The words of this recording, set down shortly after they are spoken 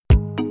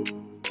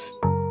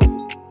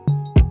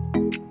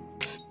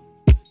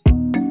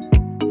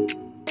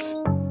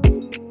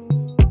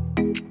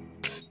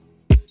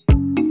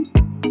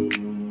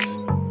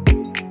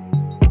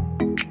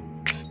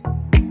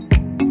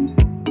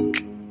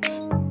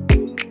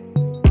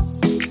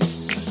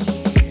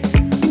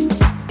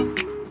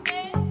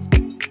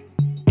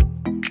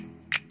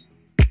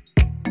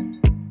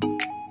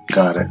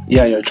Got it.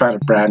 Yeah, you're trying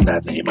to brand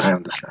that name. I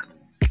understand.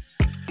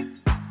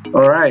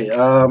 All right.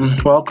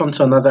 Welcome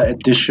to another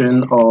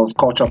edition of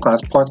Culture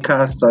Class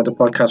Podcast, the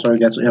podcast where we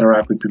get to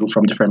interact with people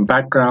from different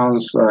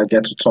backgrounds,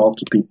 get to talk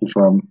to people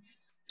from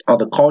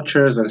other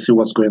cultures and see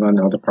what's going on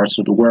in other parts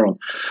of the world.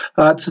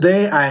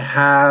 Today, I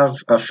have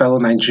a fellow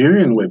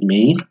Nigerian with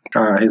me.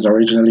 He's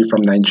originally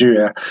from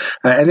Nigeria.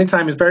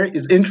 Anytime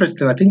it's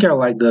interesting. I think you're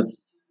like the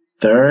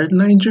third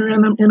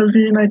Nigerian I'm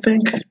interviewing, I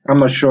think. I'm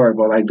not sure,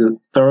 but like the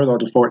third or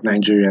the fourth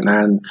Nigerian.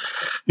 And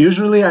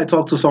usually I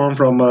talk to someone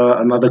from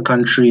another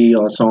country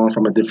or someone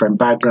from a different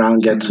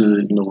background, get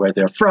to know where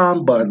they're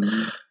from. But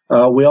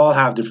we all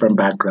have different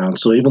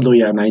backgrounds. So even though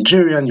you're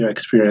Nigerian, your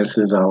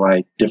experiences are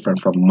like different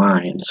from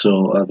mine.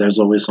 So there's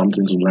always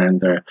something to learn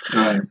there.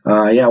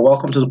 Right. Yeah,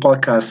 welcome to the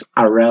podcast,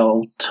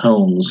 Arel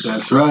Tones.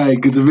 That's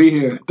right. Good to be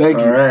here. Thank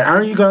you. All right.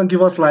 Aren't you going to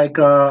give us like,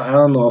 I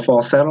don't know, a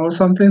falsetto or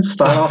something to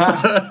start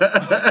off?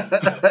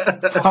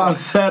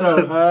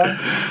 Falsetto,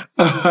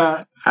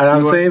 huh? And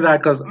I'm saying that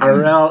because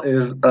Arel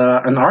is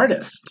an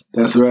artist.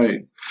 That's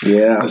right.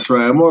 Yeah. That's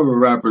right. I'm more of a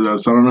rapper, though,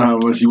 so I don't know how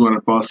much you want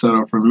a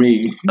falsetto from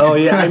me. Oh,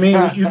 yeah. I mean,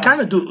 you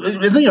kind of do.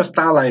 Isn't your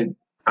style like,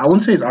 I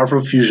wouldn't say it's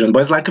Afrofusion, but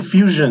it's like a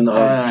fusion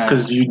of,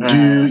 because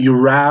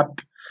you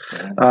rap.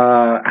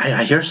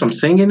 I hear some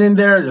singing in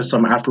there. There's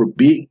some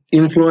Afrobeat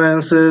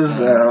influences,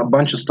 a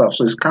bunch of stuff.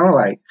 So it's kind of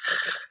like,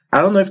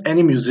 I don't know if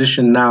any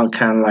musician now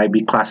can like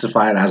be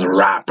classified as a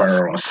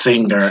rapper or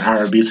singer,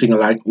 R&B singer.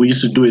 Like we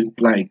used to do it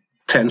like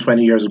 10,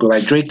 20 years ago.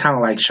 Like Drake kind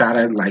of like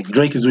shouted, like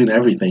Drake is doing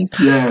everything.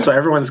 Yeah. So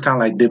everyone's kind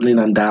of like dibbling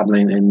and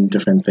dabbling in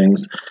different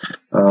things.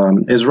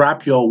 Is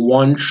rap your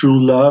one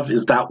true love?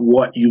 Is that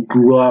what you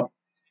grew up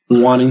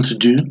wanting to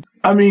do?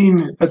 I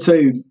mean, I'd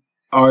say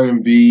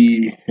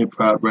R&B,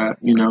 hip-hop, rap,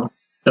 you know.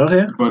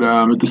 Okay. But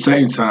at the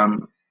same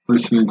time,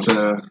 listening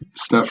to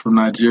stuff from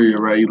Nigeria,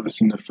 right? You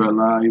listen to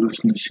Fela, you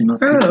listen to Shina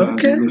Peters. Oh,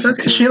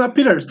 okay. Sheila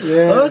Peters.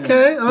 Yeah.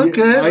 Okay.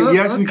 He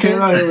actually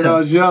came out here when I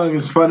was young.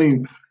 It's funny.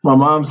 My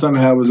mom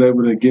somehow was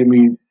able to get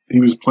me. He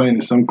was playing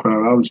at some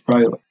club. I was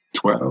probably like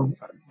 12,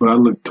 but I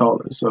looked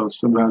taller, so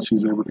somehow she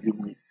was able to get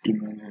me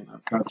in there.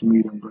 I got to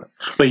meet him.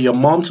 But your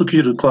mom took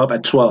you to the club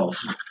at 12.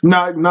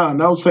 No,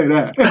 don't say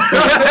that. Don't say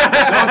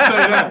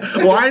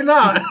that. Why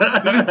not?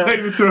 She didn't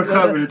take me to a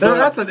club at 12.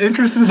 That's an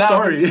interesting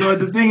story. So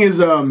the thing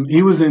is,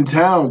 he was in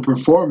town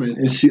performing,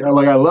 and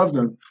I loved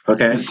him.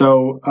 Okay. And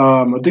so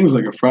I think it was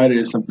like a Friday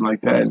or something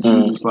like that, and she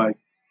was just like,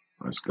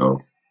 "Let's go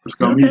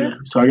meet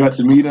him." So I got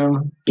to meet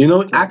him. You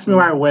know, ask me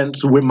where I went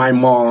with my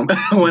mom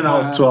when I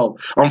was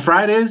 12. On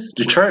Fridays,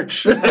 the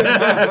church. You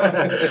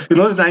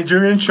know, the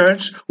Nigerian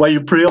church where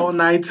you pray all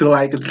night till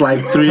like it's like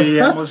 3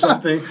 a.m. or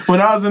something.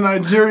 When I was in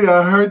Nigeria,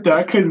 I heard that.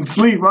 I couldn't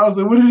sleep. I was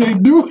like, what are they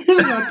doing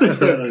out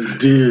there?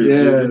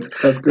 Dude,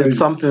 that's crazy. It's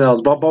something else.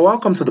 But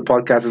welcome to the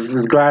podcast.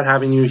 It's glad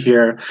having you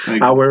here.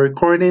 We're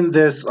recording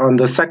this on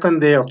the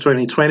second day of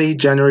 2020,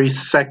 January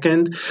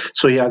 2nd.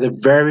 So yeah, the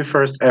very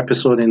first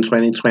episode in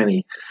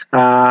 2020.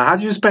 How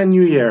do you spend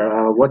New Year?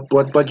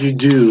 What do you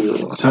do?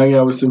 Just hang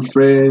out with some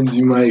friends.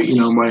 You might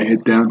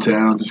hit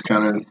downtown, just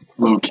kind of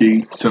low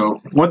key.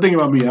 So one thing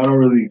about me, I don't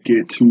really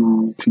get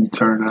too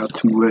turned up,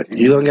 too lit.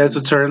 You don't get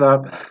to turn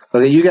up.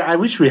 Okay, I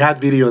wish we had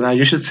video now.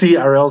 You should see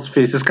Arel's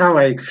face. It's kind of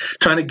like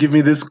trying to give me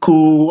this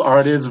cool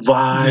artist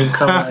vibe.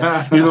 Kind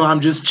of like,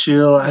 I'm just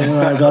chill.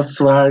 I got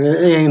swag.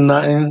 It ain't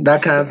nothing.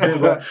 That kind of thing.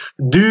 But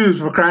dude,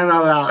 for crying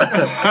out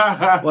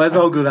loud. Well, it's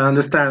all good. I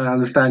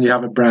understand you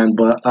have a brand.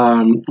 But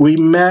we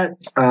met,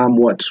 2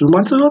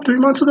 months ago, 3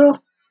 months ago?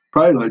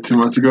 Probably like 2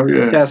 months ago,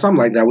 yeah. Yeah, something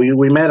like that.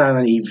 We met at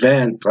an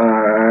event,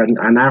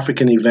 an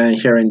African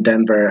event here in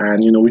Denver,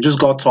 and we just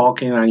got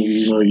talking, and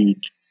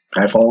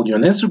I followed you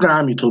on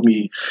Instagram. You told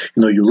me,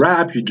 you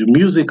rap, you do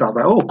music. I was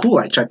like, oh, cool.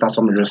 I checked out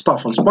some of your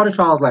stuff on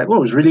Spotify. I was like,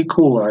 oh, it's really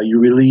cool. You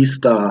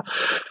released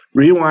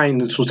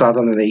Rewind in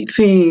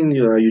 2018.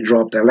 You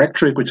dropped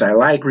Electric, which I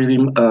like really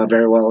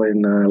very well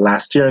in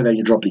last year. Then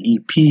you dropped the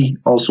EP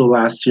also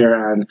last year,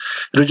 and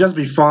it'll just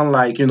be fun,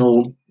 like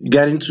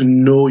getting to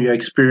know your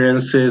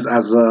experiences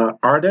as an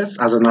artist,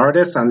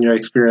 and your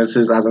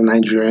experiences as a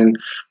Nigerian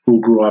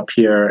who grew up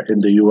here in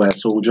the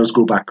U.S. So we'll just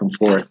go back and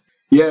forth.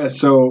 Yeah,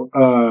 so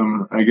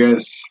I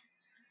guess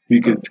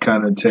you could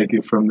kind of take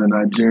it from the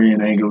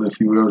Nigerian angle, if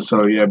you will.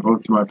 So yeah, both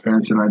of my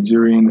parents are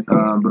Nigerian,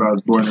 but I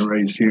was born and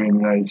raised here in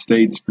the United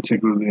States,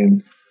 particularly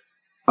in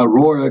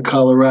Aurora,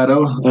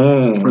 Colorado.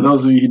 For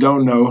those of you who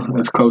don't know,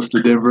 that's close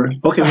to Denver.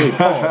 Okay, wait,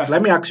 pause.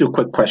 Let me ask you a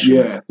quick question.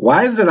 Yeah.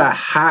 Why is it that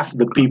half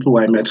the people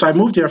I met, so I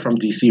moved here from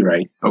D.C.,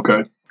 right?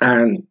 Okay.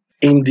 And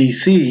in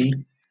D.C.,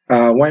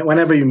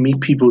 whenever you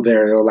meet people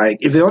there, they're like,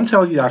 if they don't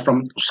tell you that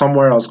from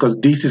somewhere else, because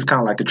DC is kind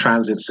of like a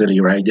transit city,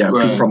 right? There are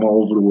people from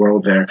all over the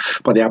world there,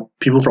 but there are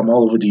people from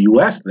all over the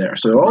U.S. there.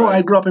 So,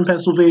 I grew up in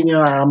Pennsylvania,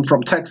 I'm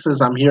from Texas,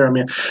 I'm here.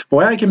 But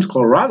when I came to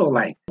Colorado,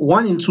 like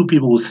 1 in 2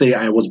 people will say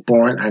I was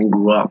born and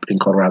grew up in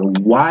Colorado.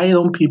 Why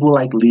don't people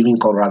like leaving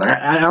Colorado?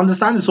 I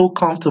understand it's so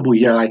comfortable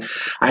here. Like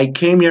I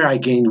came here, I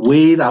gained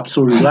weight, I'm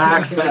so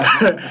relaxed,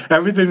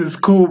 everything is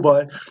cool,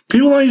 but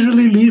people don't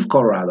usually leave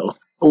Colorado.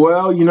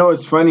 Well,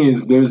 it's funny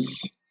is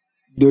there's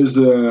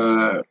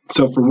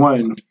so for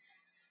one,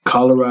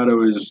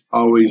 Colorado is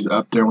always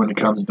up there when it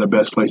comes to the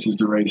best places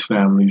to raise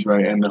families,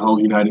 right? And the whole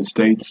United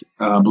States,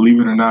 believe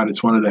it or not,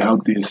 it's one of the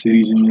healthiest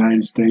cities in the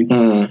United States,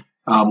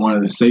 one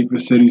of the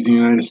safest cities in the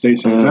United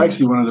States, and it's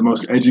actually one of the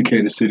most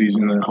educated cities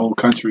in the whole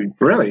country.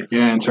 Really?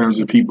 Yeah, in terms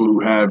of people who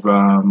have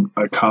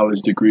a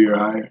college degree or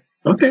higher.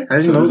 Okay, I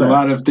didn't know there's that. a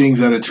lot of things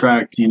that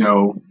attract,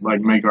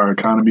 like make our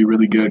economy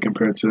really good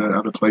compared to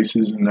other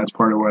places, and that's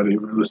part of why the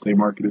real estate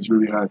market is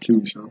really hot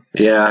too. So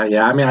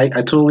Yeah. I mean, I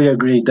totally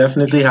agree. It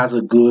definitely has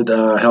a good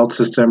health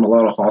system. A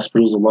lot of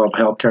hospitals, a lot of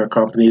healthcare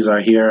companies are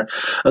here.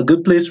 A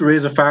good place to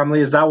raise a family.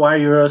 Is that why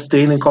you're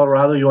staying in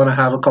Colorado? You want to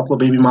have a couple of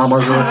baby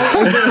mamas?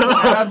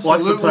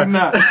 Absolutely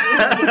not.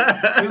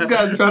 This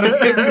guy's trying to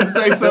get me to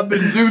say something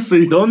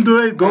juicy. Don't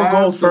do it. Go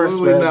gold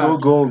first, man.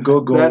 Not. Go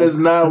gold. That is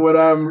not what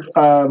I'm.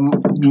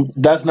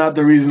 That's not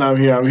the reason I'm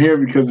here. I'm here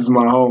because it's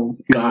my home.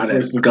 Got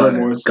it.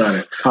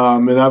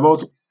 And I've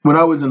also, when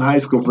I was in high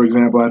school, for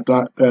example, I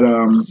thought that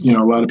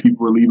a lot of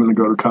people were leaving to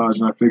go to college,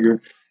 and I figured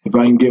if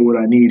I can get what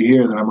I need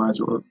here, then I might as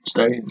well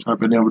stay. And so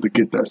I've been able to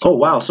get that. Oh,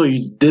 wow. So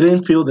you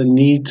didn't feel the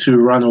need to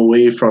run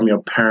away from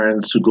your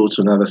parents to go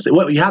to another state?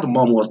 Well, you had a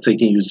mom who was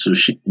taking you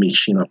to meet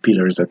Sheena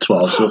Peters at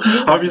 12. So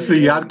obviously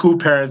you had cool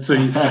parents, so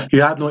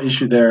you had no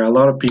issue there. A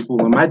lot of people,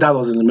 my dad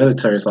was in the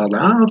military, so I was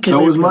like, okay.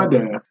 So was my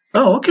dad.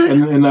 Oh, okay.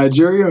 In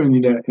Nigeria or in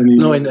the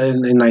No, US?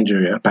 in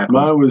Nigeria. Back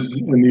Mine was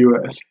in the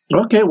U.S.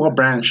 Okay, what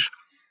branch?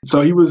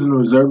 So he was in the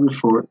reserve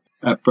before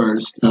at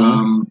first,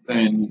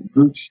 and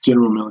just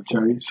general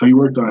military. So he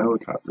worked on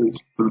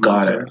helicopters.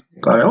 Got it.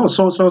 Oh,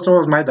 so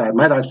was my dad.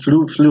 My dad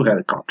flew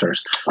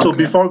helicopters. So Okay.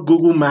 before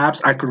Google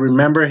Maps, I could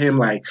remember him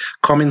like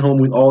coming home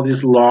with all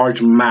these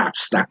large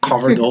maps that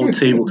covered the whole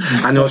table,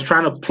 and he was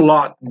trying to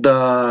plot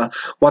the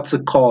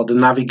the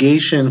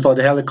navigation for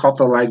the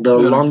helicopter, like the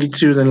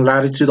longitude and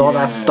latitude, all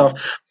that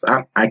stuff.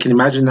 I can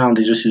imagine now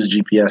they just use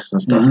GPS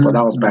and stuff, but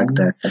that was back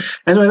then.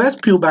 Anyway, let's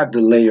peel back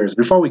the layers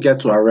before we get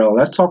to Arel.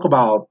 Let's talk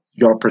about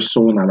your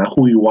persona, like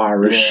who you are,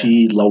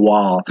 Rashid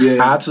Lawal.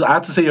 Yeah. I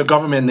had to say your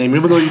government name,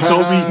 even though you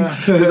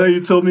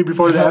told me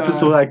before the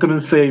episode I couldn't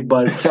say,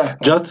 but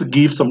just to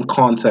give some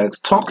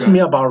context. Talk to me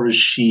about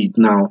Rashid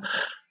now.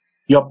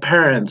 Your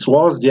parents,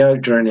 what was their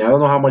journey? I don't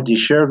know how much they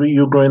shared with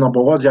you growing up,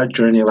 but what was their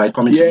journey like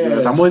coming to the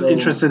US? I'm always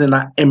interested in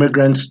that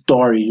immigrant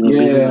story.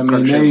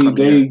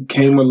 They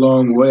came a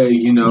long way.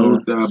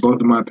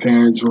 Both of my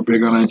parents were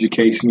big on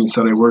education, and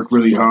so they worked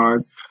really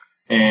hard.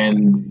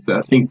 And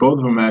I think both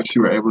of them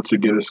actually were able to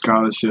get a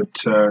scholarship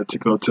to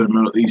go to the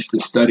Middle East to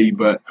study.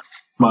 But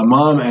my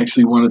mom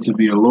actually wanted to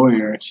be a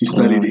lawyer. She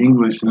studied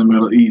English in the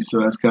Middle East,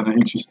 so that's kind of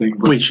interesting.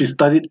 But wait, she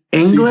studied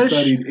English?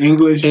 She studied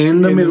English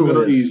in the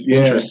Middle East. Yeah.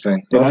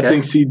 Interesting. And I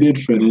think she did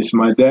finish.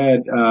 My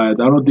dad, I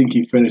don't think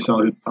he finished,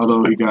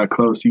 although he got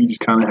close. He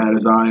just kind of had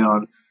his eye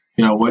on,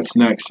 what's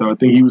next. So I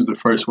think he was the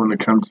first one to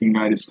come to the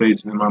United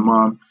States, and then my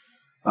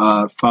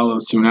mom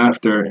followed soon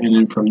after. And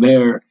then from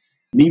there,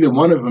 neither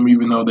one of them,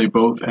 even though they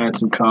both had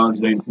some college,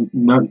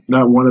 not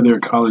one of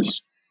their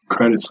college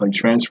credits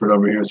transferred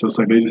over here. So it's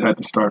like they just had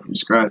to start from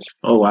scratch.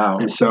 Oh, wow.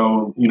 And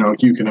so,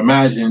 you can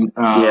imagine.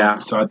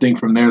 So I think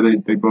from there,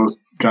 they both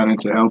got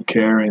into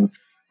healthcare, and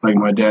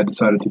my dad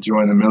decided to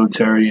join the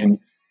military, and,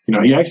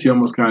 he actually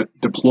almost got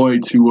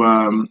deployed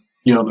to,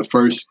 the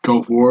first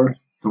Gulf War.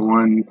 The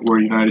one where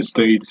United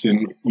States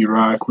and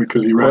Iraq,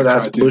 because Iraq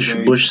that's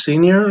Bush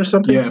Senior or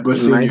something? Yeah, Bush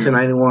Senior.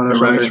 1991 or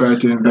Iraq something.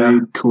 tried to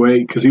invade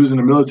Kuwait because he was in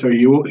the military.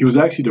 He was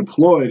actually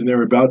deployed, and they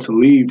were about to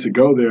leave to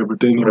go there,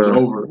 but then it was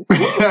over.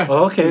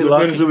 Okay,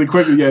 lucky. Finished really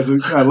quickly. Yeah, so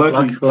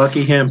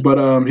lucky him.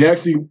 But he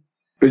actually,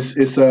 it's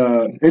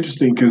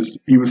interesting because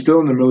he was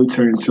still in the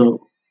military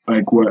until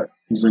he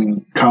was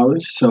in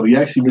college. So he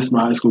actually missed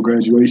my high school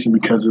graduation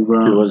because of he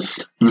was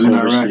in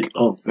Iraq.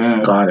 Oh,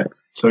 got it.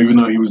 So even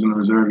though he was in the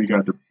reserve, he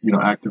got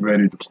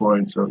activated,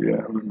 deployed. So yeah,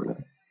 I remember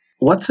that.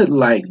 What's it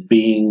like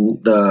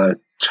being the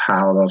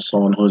child of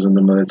someone who's in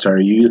the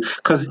military?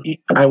 Because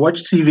I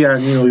watch TV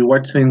and you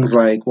watch things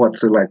like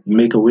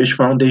Make-A-Wish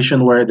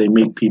Foundation, where they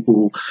make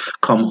people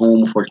come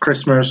home for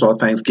Christmas or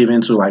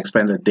Thanksgiving to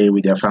spend a day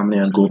with their family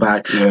and go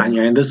back, and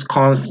you're in this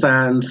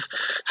constant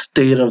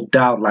state of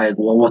doubt,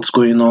 what's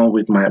going on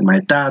with my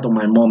dad or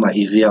my mom?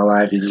 Is he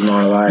alive? Is he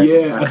not alive?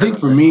 Yeah, I think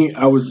for me,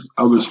 I was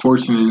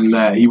fortunate in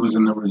that he was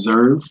in the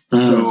reserve.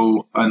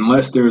 So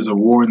unless there's a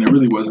war, and there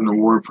really wasn't a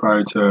war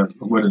prior to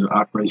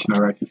Operation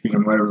Iraqi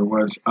Freedom, whatever it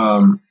was.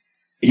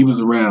 He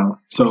was around.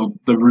 So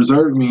the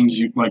reserve means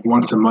you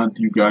once a month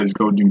you guys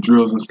go do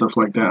drills and stuff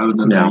like that. Other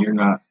than that, you're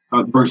not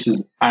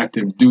versus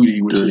active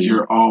duty, which is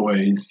you're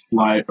always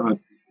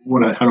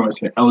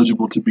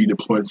eligible to be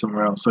deployed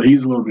somewhere else. So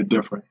he's a little bit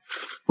different.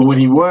 But when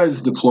he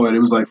was deployed, it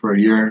was for a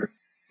year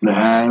and a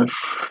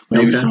half,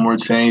 maybe some more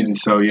change. And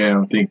so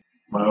I think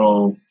my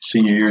whole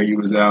senior year he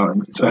was out,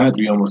 and so it had to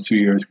be almost 2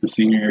 years because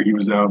senior year he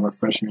was out, my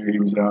freshman year he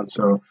was out.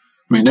 So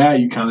now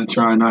you kind of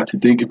try not to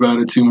think about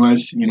it too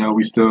much.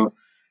 We still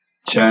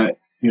chat,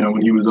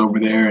 when he was over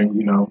there, and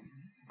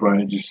but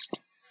I just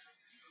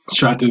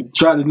try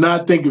to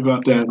not think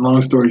about that.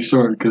 Long story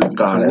short, because it's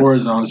a war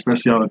zone,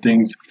 especially all the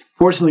things.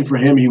 Fortunately for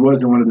him, he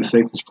was in one of the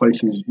safest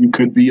places you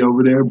could be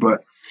over there,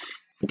 but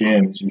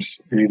again, it's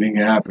just anything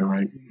can happen,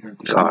 right? You have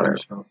to Got say, it.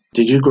 so.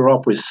 Did you grow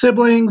up with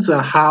siblings?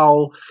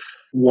 How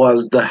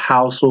was the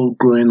household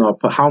growing up?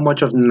 How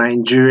much of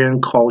Nigerian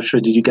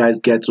culture did you guys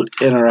get to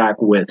interact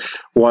with?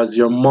 Was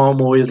your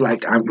mom always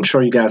like, I'm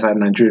sure you guys had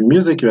Nigerian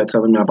music, you were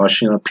telling me about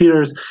Sheena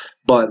Peters,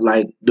 but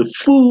like the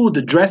food,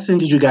 the dressing,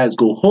 did you guys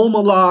go home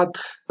a lot?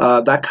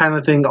 That kind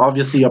of thing.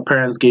 Obviously, your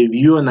parents gave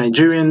you a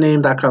Nigerian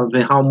name, that kind of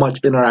thing. How much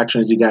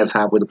interactions do you guys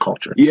have with the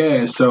culture?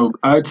 Yeah, so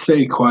I'd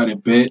say quite a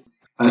bit.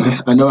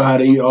 I know how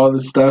to eat all the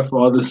stuff,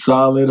 all the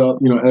solid,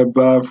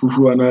 eba,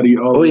 fufu. I know how to eat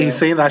all Oh, of he's that.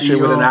 saying that shit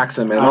with an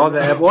accent, man. All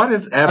the what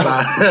is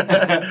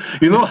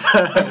Eba? You know,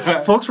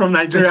 folks from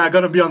Nigeria are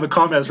gonna be on the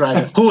comments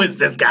right. Who is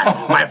this guy?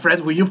 My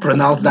friend, will you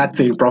pronounce that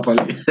thing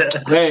properly?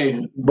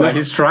 Hey, But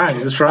he's trying.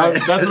 He's trying.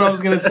 that's what I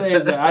was gonna say.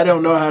 Is that I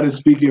don't know how to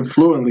speak it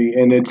fluently,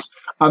 and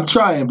I'm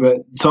trying, but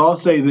so I'll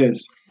say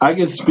this: I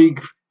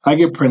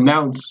can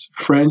pronounce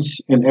French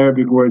and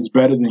Arabic words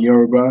better than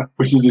Yoruba,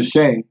 which is a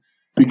shame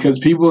because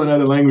people in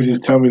other languages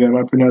tell me that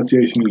my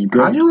pronunciation is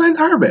How do great. you learn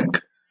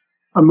Arabic?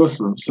 I'm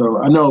Muslim, so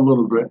I know a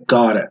little bit.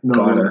 Got it.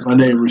 Got it. My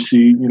name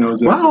Rashid.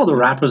 Is Why are all the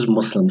rappers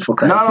Muslim, for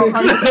Christ's No,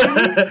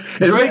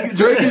 sake?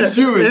 Drake is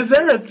Jewish. Is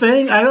there a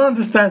thing? I don't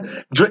understand.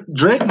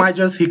 Drake might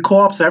he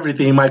co-ops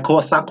everything. He might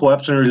start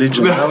co-opting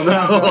religion. I don't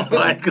know.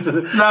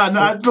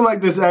 I feel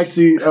like there's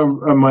actually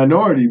a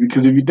minority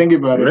because if you think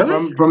about it,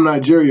 Really? from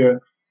Nigeria,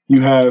 you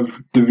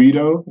have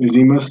Davido. Is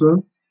he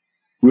Muslim?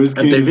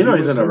 Wizkid, Davido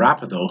is isn't a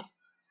rapper though.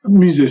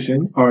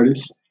 Musician,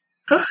 artist.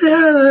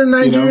 Yeah,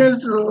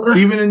 Nigeria's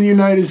even in the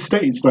United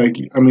States, a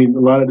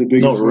lot of the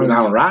biggest ones.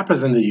 now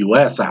rappers in the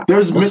U.S.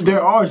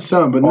 There are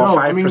some, but or no,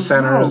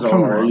 5%ers,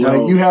 come or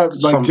on. You have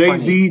like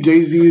Jay-Z.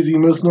 Jay-Z, is he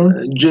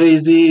Muslim?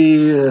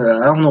 Jay-Z,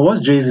 I don't know.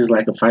 What's Jay-Z's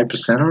like a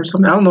 5% or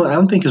something? I don't know. I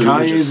don't think he's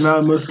religious. Kanye's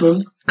not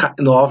Muslim.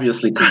 No,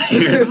 obviously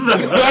Kanye is.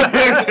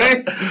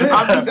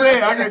 I'm just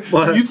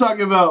saying. You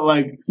talking about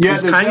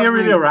is Kanye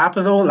really a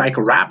rapper though? Like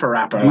a rapper,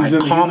 like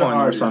Common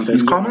or something?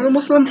 Is Common a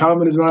Muslim?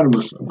 Common is not a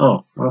Muslim.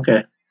 Oh,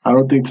 okay. I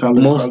don't think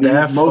Talib Most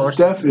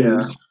Def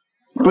is.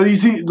 But you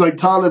see,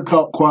 Talib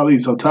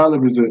Kweli, so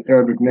Talib is an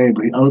Arabic name,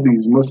 but I don't think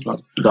he's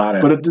Muslim. Got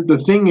it. But the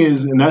thing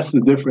is, and that's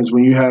the difference,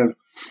 when you have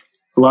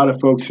a lot of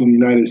folks in the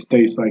United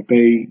States,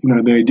 they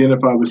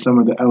identify with some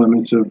of the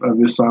elements of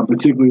Islam,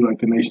 particularly like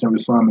the Nation of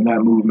Islam and that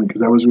movement, because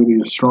that was really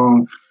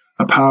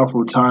a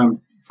powerful time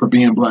for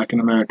being Black in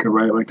America,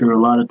 right? Like there were a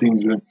lot of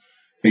things that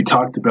they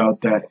talked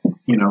about that,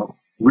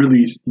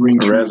 really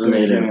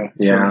resonated.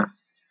 Yeah.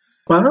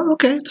 Well,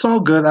 okay, it's all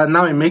good.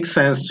 Now it makes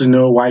sense to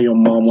know why your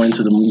mom went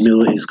to the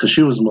Middle East, because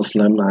she was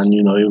Muslim, and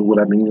it would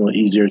have been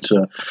easier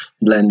to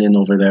blend in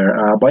over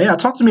there. But yeah,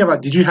 talk to me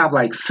about, did you have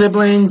like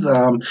siblings?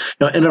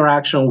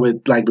 Interaction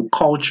with like the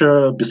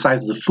culture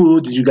besides the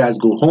food? Did you guys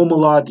go home a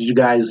lot? Did you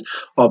guys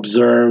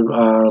observe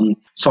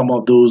some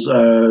of those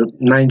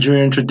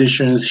Nigerian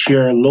traditions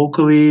here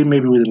locally,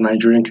 maybe with the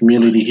Nigerian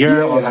community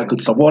here, or like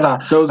what are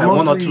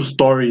one or two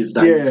stories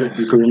that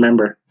you could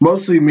remember?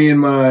 Mostly me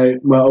and my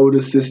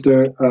older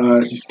sister.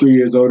 She's 3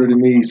 years older than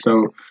me,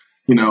 so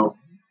it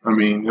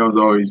was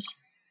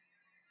always,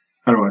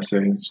 how do I say,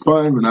 it's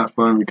fun but not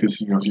fun because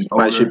she's older.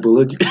 Why she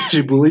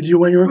bullied you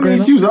when you were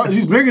growing up?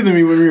 She's bigger than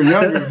me when we were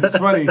younger. It's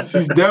funny.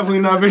 She's definitely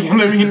not bigger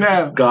than me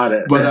now. Got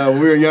it. But we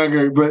were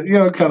younger, but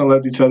kind of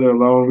left each other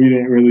alone. We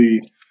didn't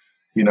really,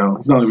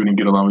 it's not that we didn't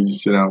get along. We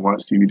just sit down and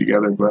watch TV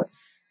together. But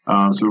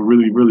so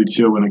really, really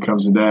chill when it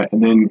comes to that.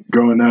 And then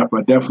growing up,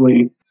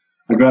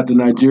 I got the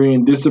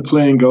Nigerian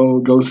discipline.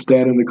 Go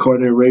stand in the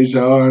corner and raise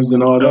your arms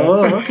and all that.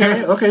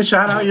 Oh, okay.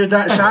 Shout out your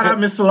dad. Shout out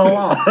Mr.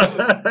 Lawal.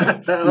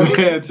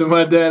 Okay. Yeah, to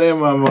my dad and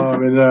my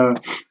mom and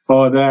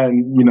all that,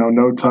 and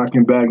no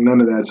talking back, none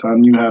of that. So I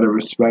knew how to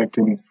respect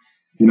and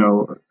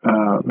how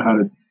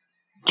to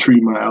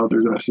treat my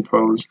elders, I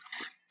suppose.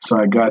 So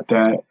I got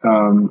that.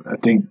 I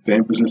think the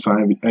emphasis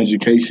on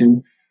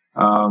education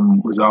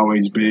was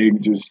always big.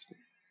 Just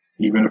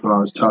even if I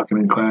was talking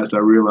in class, I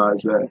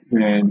realized that,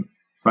 man,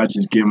 if I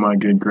just get my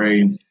good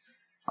grades,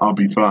 I'll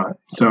be fine.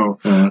 So,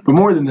 but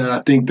more than that,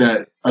 I think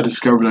that I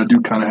discovered I do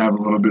kind of have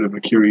a little bit of a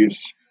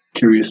curious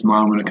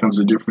mind when it comes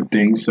to different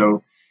things.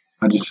 So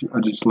I just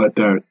let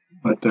that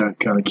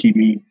kind of keep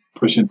me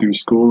pushing through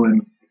school.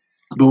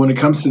 But when it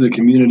comes to the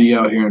community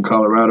out here in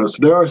Colorado, so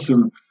there are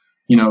some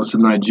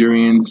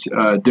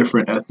Nigerians,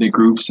 different ethnic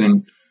groups,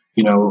 and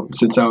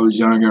since I was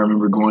young, I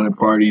remember going to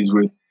parties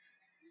with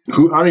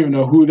who I don't even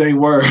know who they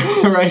were,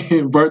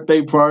 right?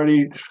 Birthday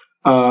party.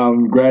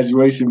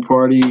 Graduation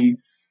party,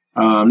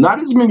 not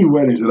as many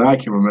weddings that I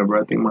can remember.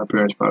 I think my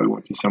parents probably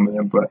went to some of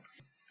them, but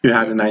you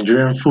had the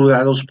Nigerian food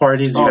at those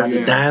parties. You had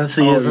the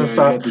dances and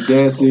stuff. You had the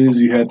dances.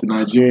 You had the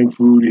Nigerian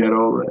food. You had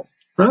all that.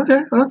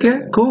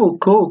 Okay, cool.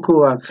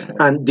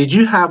 And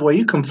were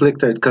you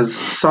conflicted? Because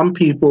some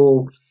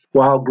people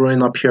while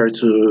growing up here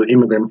to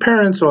immigrant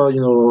parents, or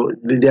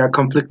they are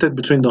conflicted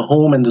between the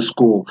home and the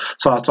school.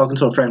 So I was talking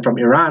to a friend from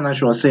Iran, and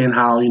she was saying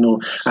how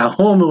at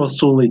home it was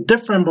totally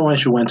different, but when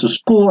she went to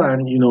school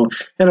and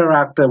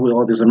interacted with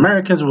all these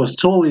Americans, it was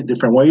totally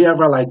different. Were you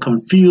ever like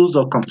confused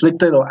or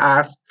conflicted, or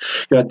asked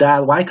your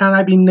dad, why can't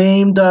I be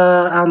named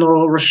I don't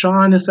know,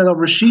 Rashawn instead of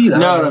Rashid?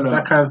 No.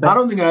 That kind of thing. I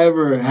don't think I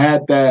ever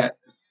had that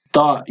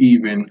thought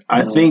even.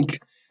 I think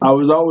I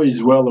was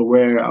always well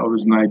aware I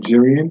was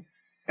Nigerian,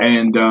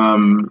 and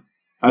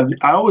I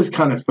always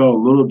kind of felt a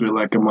little bit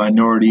like a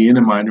minority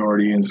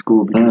in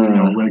school, because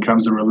when it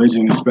comes to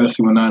religion,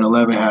 especially when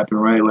 9/11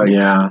 happened, right? Like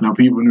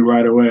people knew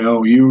right away,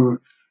 oh, you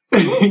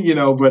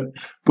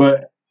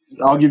but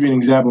I'll give you an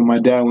example. My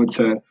dad went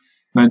to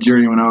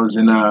Nigeria when I was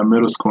in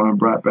middle school and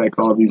brought back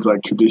all these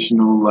like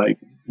traditional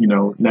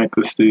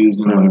necklaces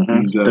and like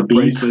these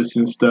bracelets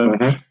and stuff.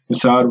 And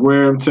so I'd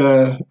wear them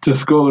to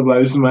school and be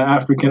like, this is my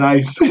African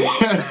ice.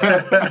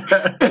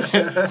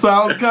 So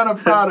I was kind of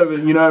proud of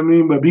it, you know what I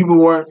mean? But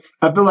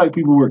I feel like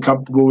people were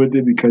comfortable with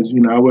it because,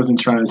 I wasn't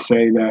trying to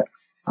say that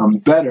I'm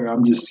better.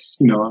 I'm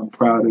just, I'm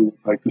proud of,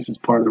 like, this is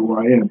part of who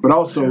I am. But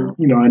also,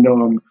 I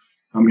know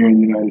I'm here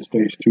in the United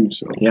States too.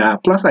 So yeah.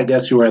 Plus, I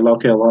guess you were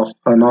lucky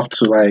enough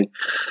to like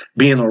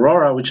be in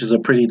Aurora, which is a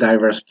pretty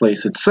diverse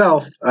place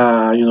itself.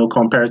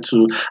 Compared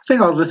to, I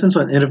think I was listening to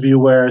an interview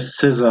where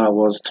SZA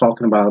was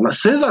talking about.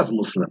 SZA's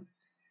Muslim.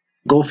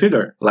 Go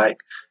figure. Like,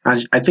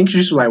 and I think she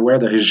used to like wear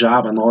the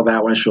hijab and all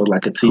that when she was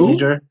like a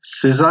teenager.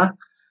 SZA,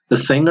 the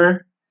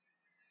singer,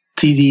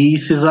 TDE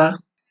SZA.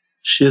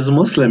 She's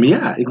Muslim,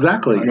 yeah,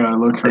 exactly. I gotta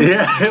look her.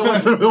 Yeah, it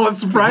was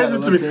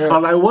surprising to me.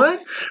 I'm like, what?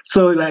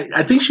 So like,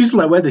 I think she used to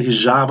like wear the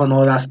hijab and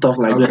all that stuff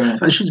like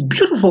that, and she's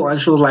beautiful.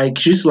 And she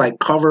used to like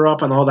cover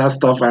up and all that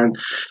stuff. And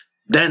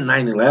then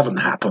 9/11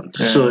 happened,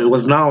 so it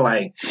was now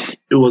like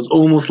it was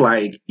almost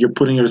like you're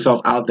putting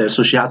yourself out there.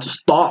 So she had to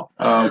stop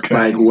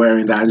like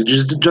wearing that.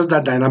 Just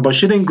that dynamic. But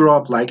she didn't grow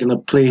up like in a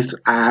place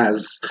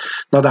as,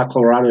 not that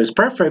Colorado is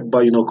perfect,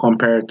 but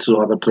compared to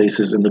other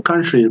places in the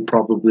country,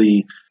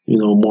 probably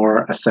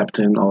more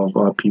accepting of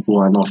people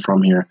who are not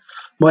from here.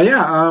 But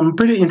yeah,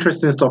 pretty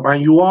interesting stuff.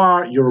 And you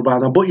are Yoruba.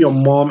 Now, both your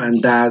mom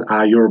and dad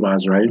are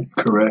Yorubas, right?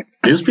 Correct.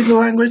 Do you speak the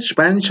language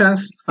by any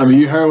chance? I mean,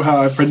 you heard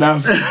how I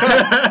pronounce it.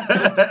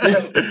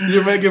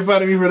 You're making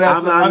fun of me for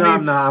that.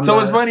 I'm not.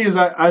 What's funny is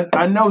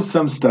I know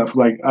some stuff.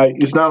 Like,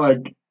 it's not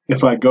like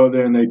if I go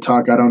there and they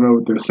talk, I don't know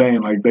what they're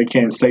saying. Like, they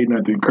can't say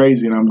nothing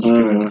crazy, and I'm just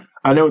gonna.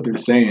 I know what they're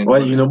saying.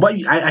 Well, but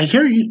I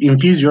hear you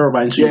infuse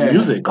Yoruba into your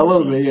music. A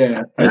little bit,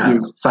 yeah. I do.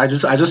 So I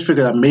just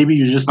figured that maybe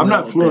you just. I'm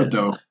not fluent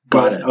though.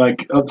 Got it.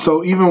 Like,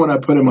 so even when I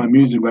put in my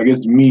music, like,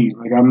 it's me.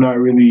 Like, I'm not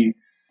really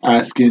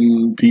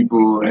asking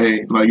people,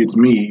 hey, like, it's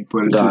me.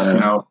 But it's just,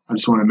 I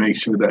just want to make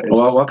sure that it's...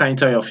 Well, what can you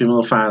tell your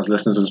female fans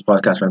listening to this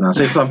podcast right now?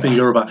 Say something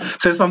Yoruba.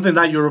 Say something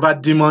that Yoruba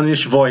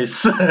demonish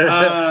voice.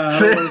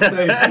 I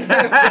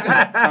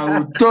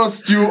will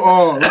toast you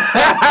all.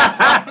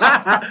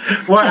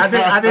 What, are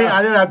they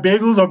like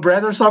bagels or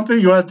bread or something?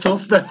 You want to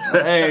toast them?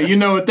 Hey, you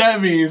know what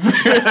that means.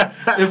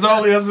 It's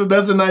only,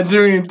 that's a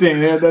Nigerian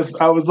thing.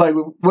 I was like,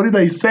 what did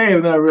they say?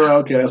 And then I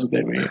realized, okay, that's what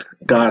they mean.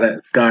 Got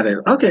it.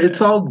 Okay,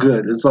 it's all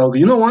good.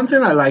 One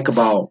thing I like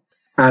about,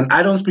 and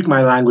I don't speak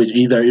my language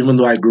either, even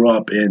though I grew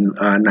up in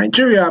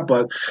Nigeria,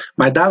 but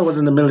my dad was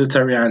in the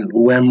military and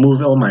we're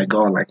moving, oh my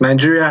God, like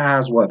Nigeria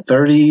has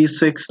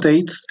 36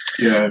 states?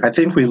 Yeah. I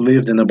think we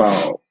lived in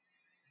about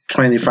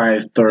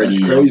 25, 30 That's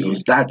crazy.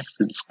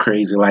 It's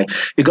crazy. Like,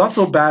 it got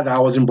so bad that I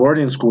was in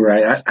boarding school,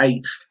 right? I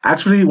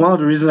actually, one of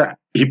the reasons that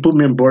he put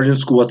me in boarding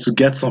school was to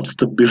get some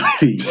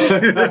stability.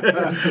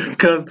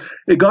 Because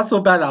it got so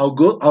bad that I'll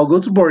go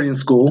to boarding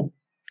school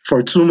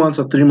for 2 months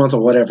or 3 months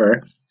or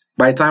whatever.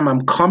 By the time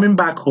I'm coming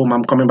back home,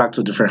 I'm coming back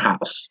to a different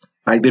house.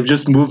 Like, they've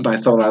just moved my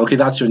stuff. Like, okay,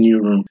 that's your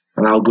new room.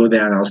 And I'll go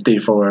there and I'll stay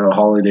for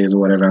holidays or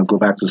whatever and go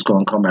back to school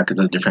and come back as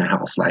a different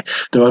house. Like,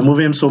 they were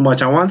moving him so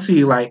much. And once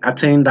he, like,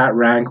 attained that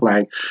rank,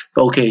 like,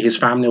 okay, his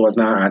family was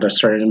now at a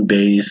certain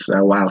base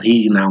while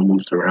he now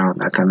moved around,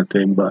 that kind of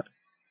thing.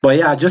 But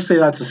yeah, I just say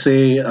that to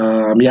say,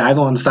 I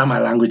don't understand my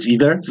language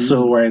either. Mm-hmm.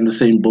 So we're in the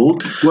same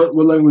boat. What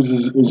language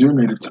is your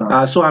native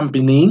tongue? So I'm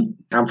Benin.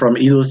 I'm from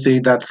Edo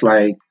State. That's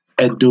like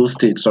Edo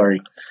State,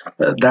 sorry.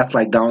 That's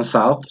like down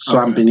south. So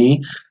okay. I'm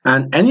Benin.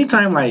 And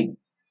anytime like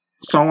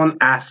someone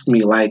asks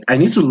me, like, I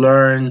need to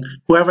learn,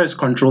 whoever is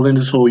controlling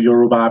this whole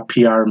Yoruba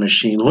PR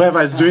machine,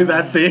 whoever is doing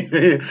that thing,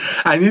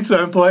 I need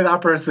to employ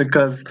that person,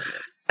 because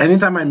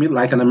anytime I meet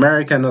like an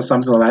American or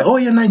something, like, oh,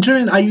 you're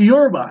Nigerian, are you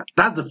Yoruba?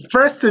 That's the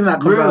first thing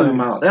that comes out of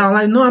my mouth. And I'm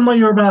like, no, I'm not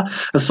Yoruba.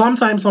 And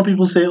sometimes some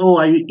people say, oh,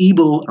 are you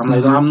Igbo? I'm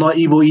like, no, I'm not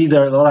Igbo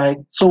either. They're like,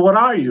 so what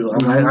are you?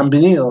 I'm like, I'm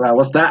Benin. They're like,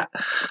 what's that?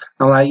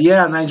 I'm like,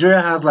 yeah, Nigeria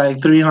has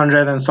like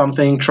 300 and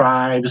something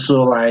tribes,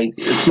 so like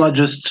it's not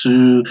just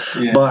two.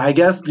 Yeah. But I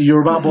guess the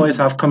Yoruba boys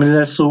have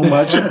committed so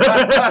much.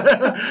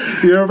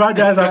 Yoruba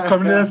guys have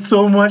committed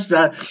so much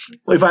that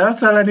if I just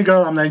tell any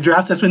girl I'm Nigerian, I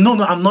have to explain, no,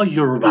 I'm not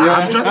Yoruba. Yeah.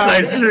 I'm just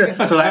Nigerian.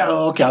 So like,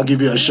 oh, okay, I'll give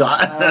you a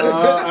shot.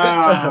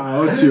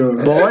 What's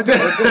your? But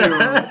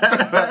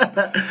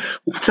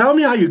tell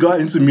me how you got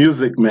into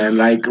music, man.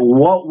 Like,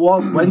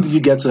 when did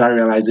you get to that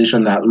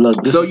realization that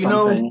look, this So is you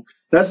know, something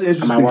that's an I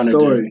interesting wanna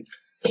story.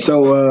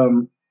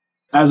 So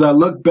as I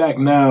look back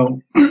now,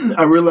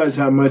 I realize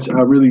how much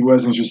I really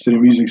was interested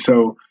in music.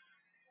 So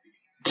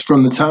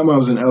from the time I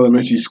was in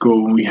elementary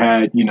school, when we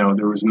had,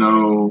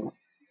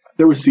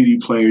 there were CD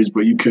players,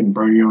 but you couldn't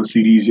burn your own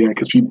CDs yet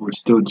because people were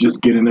still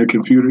just getting their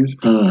computers.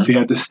 So you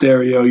had the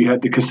stereo, you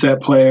had the cassette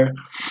player.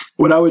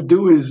 What I would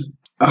do is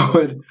I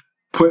would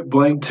put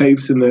blank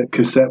tapes in the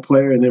cassette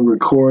player and then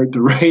record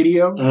the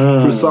radio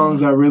for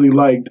songs I really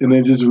liked and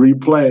then just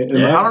replay it.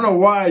 And I don't know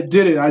why I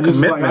did it. I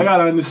just was like, I got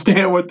to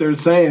understand what they're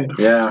saying.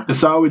 Yeah. And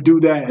so I would do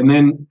that. And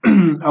then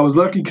I was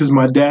lucky because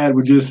my dad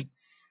would just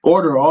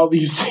order all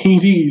these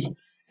CDs.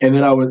 And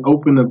then I would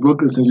open the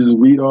booklets and just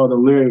read all the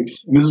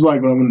lyrics. And this is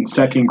like when I'm in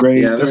second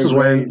grade. Yeah, this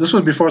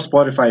was before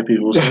Spotify,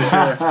 people. So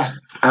I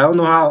don't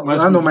know how. I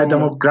don't know. My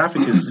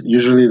demographic is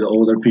usually the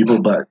older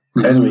people, but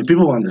anyway,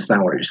 people will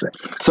understand what you're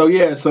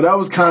saying. So that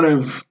was kind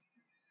of,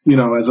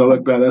 as I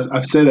look back,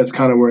 I've said that's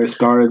kind of where it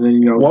started.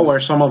 And what were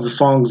some of the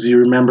songs you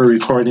remember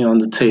recording on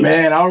the tapes?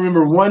 Man, I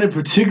remember one in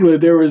particular.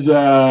 There was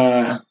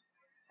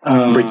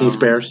Britney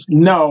Spears.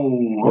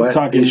 No, I'm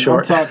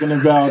talking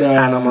about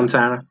Hannah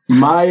Montana.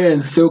 Maya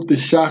and Silk the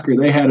Shocker.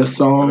 They had a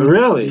song.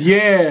 Really?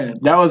 Yeah,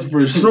 that was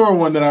for sure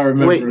one that I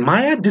remember. Wait,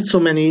 Maya did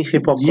so many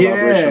hip hop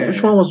collaborations.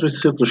 Which one was with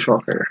Silk the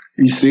Shocker?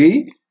 You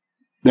see,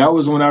 that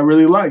was one I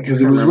really liked because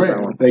it was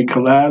rare. They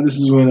collabed. This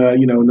is when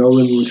No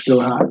Limit was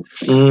still hot,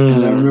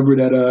 and I remember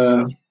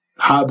that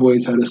Hot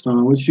Boys had a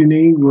song. What you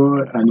need,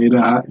 boy? I need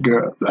a hot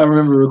girl. I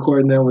remember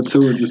recording that one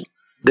too, and just.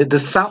 The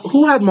South,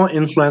 who had more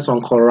influence on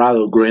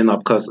Colorado growing up?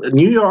 Because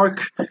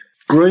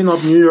growing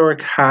up, New York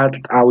had,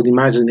 I would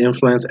imagine,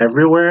 influence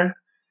everywhere.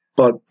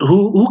 But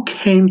who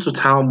came to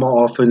town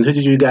more often? Who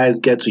did you guys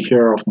get to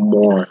hear of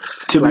more?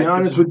 To be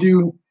honest with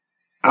you,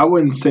 I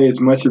wouldn't say it's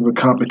much of a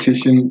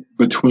competition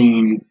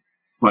between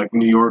like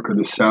New York or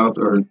the South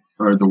or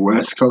the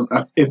West Coast.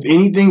 If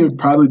anything, it would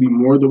probably be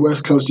more the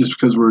West Coast just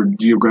because we're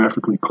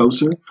geographically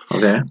closer.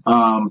 Okay.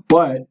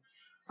 But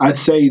I'd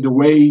say the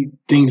way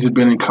things have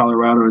been in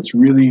Colorado,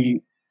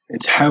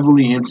 it's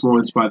heavily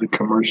influenced by the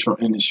commercial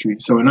industry.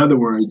 So in other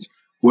words,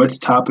 what's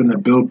topping the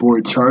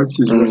Billboard charts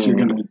is what you're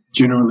going to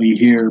generally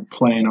hear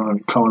playing on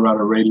Colorado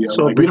radio.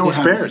 So like, Britney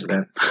Spears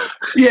then.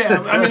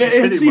 Yeah, I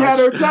mean, she had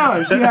her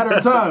time.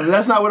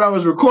 That's not what I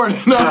was recording.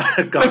 No,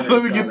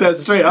 let me get that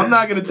straight. I'm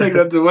not going to take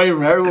that away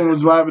from her. Everyone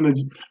was vibing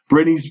to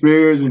Britney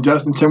Spears and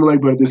Justin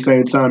Timberlake, but at the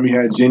same time, you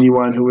had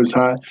Genuine, who was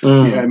hot.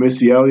 You had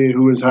Missy Elliott,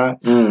 who was hot.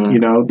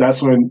 That's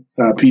when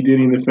P.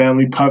 Diddy and the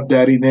Family, Puff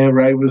Daddy then,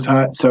 right, was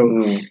hot. So,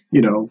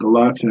 the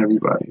Lox and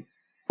everybody.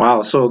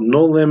 Wow, so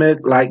No Limit,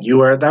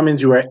 that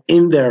means you were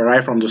in there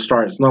right from the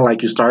start. It's not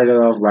like you started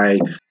off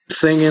like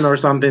singing or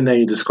something, then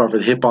you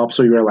discovered hip hop,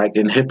 so you were like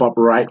in hip hop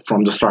right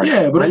from the start.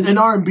 Yeah, but in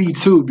R&B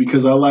too,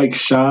 because I like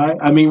Shy.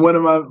 I mean, one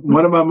of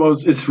my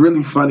most, it's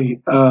really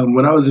funny.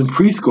 When I was in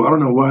preschool, I don't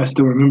know why I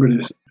still remember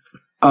this.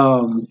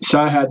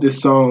 Shy had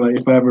this song, like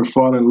If I Ever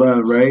Fall in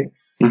Love, right?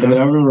 And then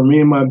I remember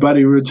me and my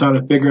buddy, we were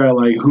trying to figure out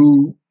like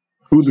who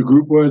the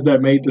group was that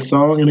made the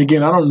song. And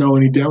again, I don't know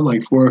anything. I'm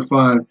like 4 or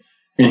 5.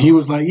 And he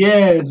was like,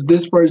 yeah, it's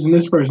this person.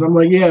 I'm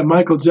like, yeah,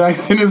 Michael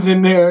Jackson is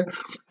in there.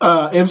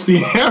 MC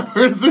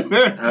Hammer is in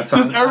there.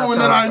 Just everyone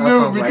that I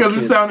knew because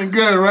it sounded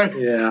good, right?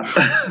 Yeah.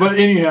 But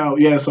anyhow,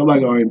 yeah, so I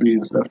like R&B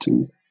and stuff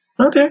too.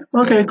 Okay,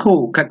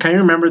 cool. Can you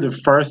remember the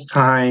first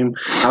time,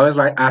 I always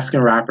like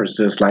asking rappers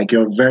this, like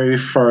your very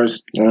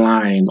first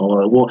line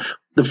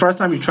the first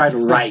time you tried to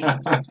write,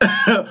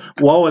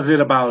 what was it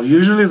about?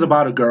 Usually it's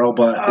about a girl,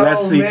 but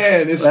let's see.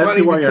 Man, it's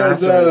funny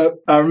because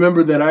I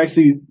remember that I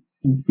actually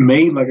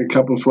made like a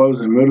couple of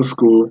flows in middle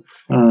school,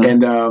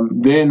 and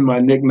then my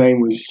nickname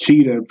was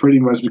Cheetah,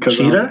 pretty much because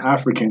I was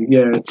African.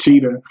 Yeah,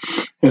 Cheetah.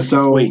 And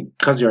so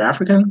because you're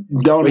African?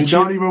 Don't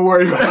even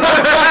worry about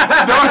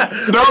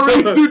it. Don't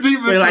read too deep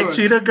into it. Like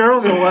Cheetah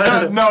girls or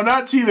what? No,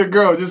 not Cheetah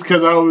girl. Just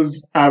because I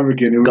was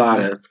African. Got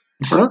it.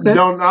 Okay. I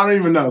don't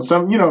even know.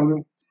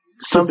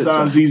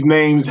 Sometimes these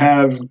names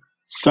have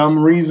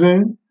some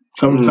reason.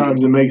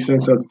 Sometimes it makes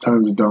sense, other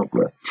times it don't.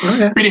 But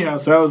anyhow,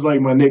 so that was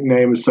like my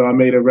nickname, and so I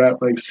made a rap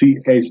like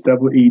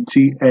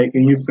CHEETA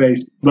in your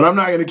face. But I'm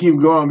not gonna keep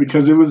going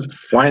because it was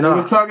why not? It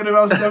was talking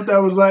about stuff that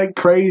was like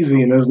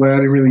crazy, and it's like I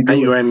didn't really do.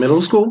 And you were in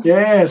middle school?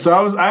 Yeah, so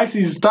I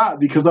actually stopped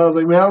because I was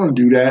like, man, I don't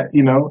do that,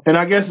 And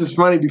I guess it's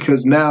funny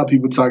because now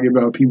people talking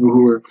about people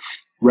who are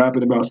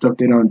rapping about stuff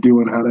they don't do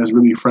and how that's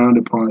really frowned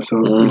upon.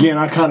 So again,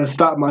 I kind of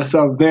stopped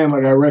myself then.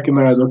 Like I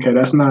recognized, okay,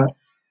 that's not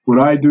what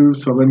I do,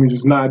 so let me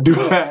just not do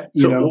that.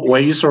 You So know, were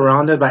you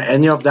surrounded by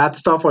any of that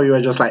stuff, or you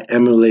were just like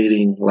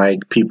emulating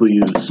like people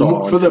you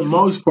saw? for on the TV?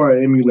 most part,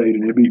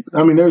 emulating it.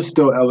 I mean, there's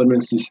still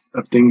elements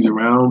of things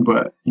around,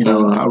 but you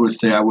know, I would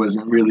say that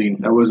wasn't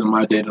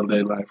my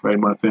day-to-day life, right?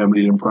 My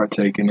family didn't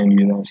partake in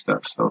any of that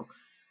stuff, so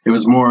it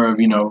was more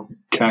of, you know,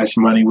 Cash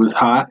Money was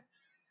hot,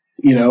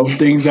 you know,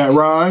 things that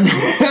rhyme.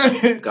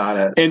 Got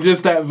it. And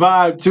just that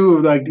vibe too,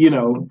 of like, you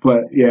know,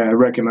 but yeah, I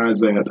recognize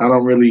that. I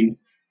don't really,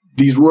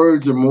 these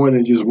words are more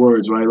than just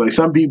words, right? Like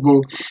some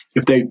people,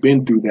 if they've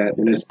been through that,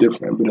 then it's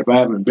different. But if I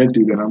haven't been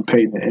through that, I'm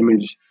painting an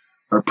image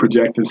or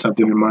projecting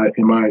something in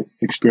my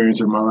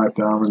experience of my life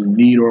that I don't really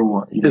need or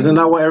want. Isn't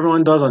that what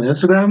everyone does on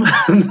Instagram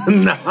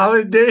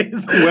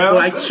nowadays? Well,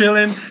 like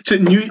chilling.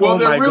 Well,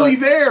 they're really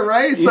there,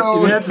 right?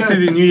 So you have to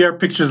see the New Year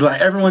pictures.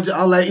 Like everyone,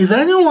 I'm like, is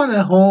anyone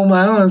at home?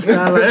 I don't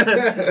understand.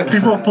 Like,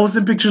 people are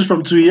posting pictures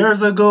from 2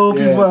 years ago.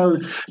 Yeah. People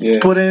are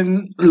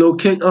putting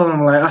locate. Oh,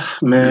 I'm like,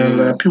 man,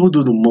 like, people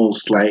do the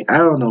most. Like, I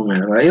don't know,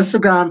 man. Like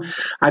Instagram,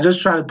 I just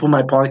try to put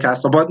my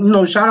podcast up. But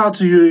no, shout out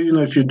to you. You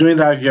know, if you're doing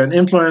that, if you're an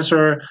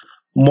influencer,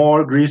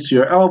 more grease to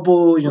your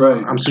elbow. You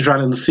know, I'm still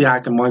trying to see how I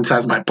can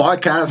monetize my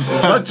podcast.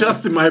 It's not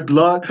just in my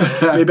blood.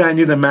 Maybe I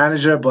need a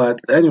manager, but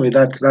anyway,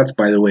 that's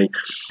by the way.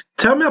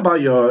 Tell me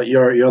about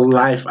your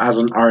life as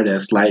an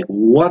artist. Like,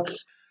 who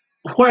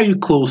are you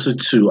closer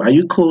to? Are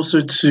you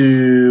closer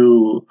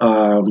to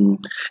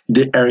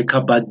the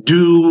Erykah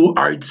Badu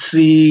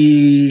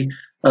artsy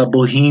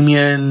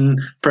bohemian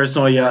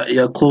person, or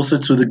you're closer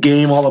to the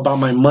game, all about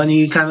my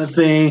money kind of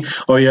thing,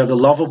 or you're the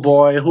lover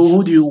boy?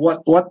 Who do you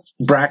what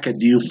bracket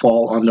do you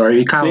fall under? Are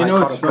you kind of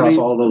like cut across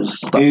all those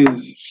stuff?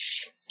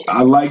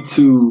 I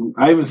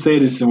even say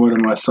this in one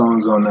of my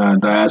songs on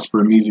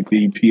Diaspora Music,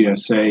 the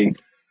PSA,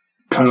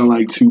 kind of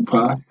like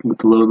Tupac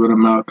with a little bit of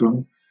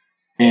Malcolm.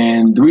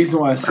 And the reason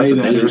why I say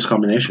that dangerous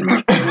combination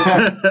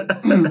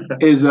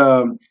is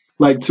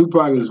like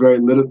Tupac was very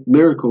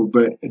lyrical,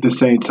 but at the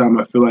same time,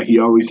 I feel like he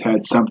always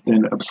had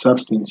something of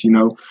substance. You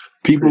know,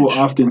 people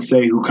often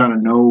say who kind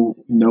of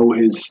know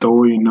his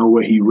story and know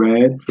what he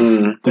read,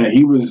 that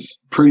he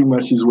was pretty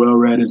much as well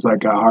read as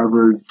like a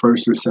Harvard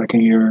first or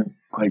second year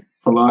like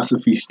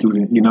philosophy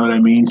student. You know what I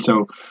mean?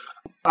 So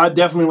I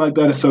definitely like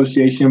that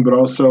association, but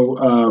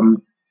also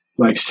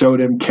like Show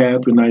Them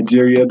Cap in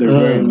Nigeria. They're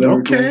very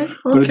lyrical. Okay.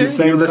 But at the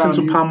same you listen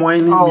to Palm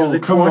Wine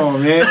music? Come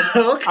on, man.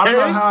 Okay. I don't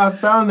know how I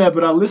found that,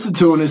 but I listened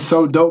to it and it's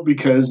so dope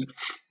because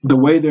the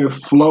way their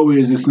flow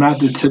is, it's not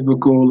the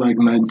typical like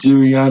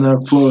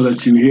Nigeriana flow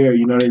that you hear.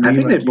 You know what I mean? I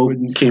think like they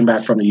both came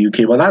back from the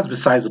UK, but that's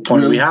besides the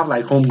point. We have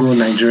like homegrown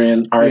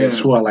Nigerian artists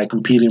who are like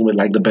competing with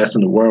like the best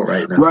in the world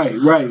right now.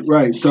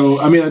 Right.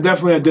 So I mean, I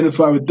definitely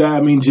identify with that.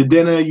 I mean,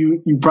 Jadena,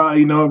 you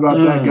probably know about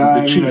that guy.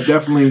 I mean, I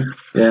definitely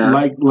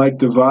like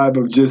the vibe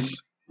of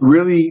just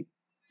really.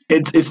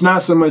 It's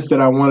not so much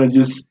that I want to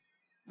just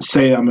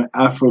say I'm an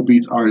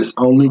Afrobeats artist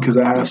only, because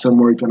I have some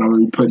work that I'm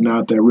going to be putting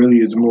out that really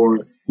is more,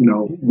 you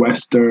know,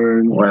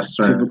 Western.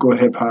 Typical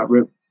hip hop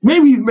rip.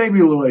 Maybe a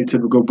little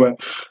atypical, but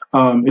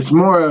it's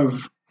more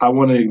of I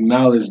want to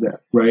acknowledge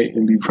that, right,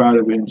 and be proud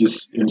of it,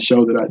 and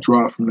show that I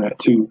draw from that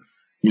too.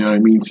 You know what I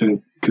mean?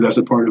 Because that's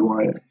a part of who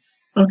I am.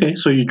 Okay,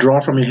 so you draw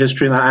from your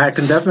history, and I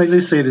can definitely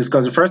say this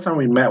because the first time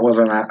we met was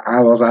I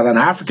was at an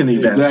African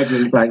event.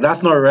 Exactly. Like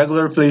that's not a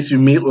regular place you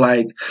meet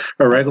like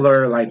a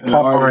regular like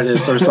pop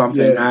artist or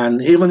something.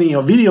 And even in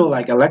your video,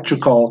 like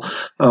Electrical,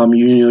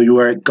 you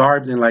were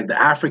garbed in like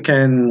the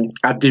African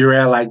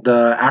Adira, like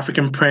the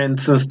African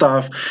prints and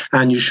stuff,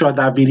 and you shot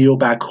that video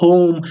back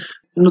home.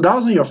 No, that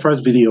wasn't your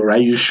first video,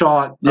 right? You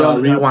shot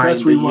Rewind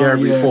the year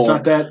before.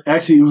 Shot that.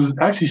 Actually, it was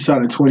actually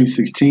shot in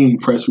 2016.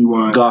 Press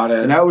Rewind. Got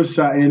it. And that was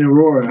shot in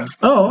Aurora.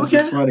 Oh,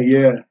 okay. Funny,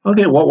 yeah.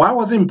 Okay. Well, why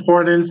was it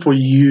important for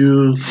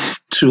you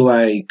to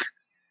like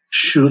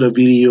shoot a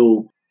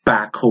video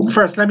back home?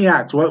 First, let me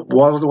ask. What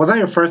was that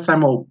your first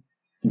time of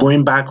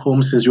going back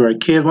home since you were a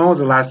kid? When was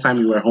the last time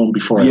you were home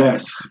before?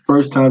 Yes,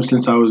 first time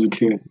since I was a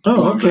kid.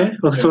 Oh, okay.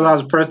 So that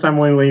was the first time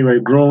when you were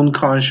grown,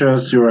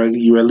 conscious, you were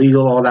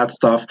legal, all that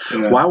stuff.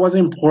 Yeah. Why was it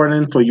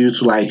important for you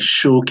to like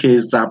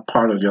showcase that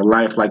part of your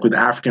life, like with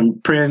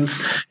African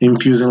prints,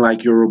 infusing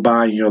like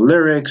Yoruba in your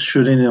lyrics,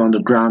 shooting it on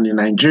the ground in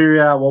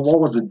Nigeria? What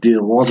was the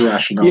deal? What was the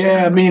rationale?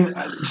 Yeah, I mean,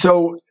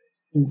 so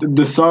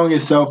the song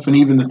itself and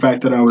even the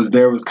fact that I was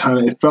there was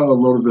it felt a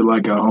little bit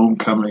like a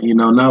homecoming, you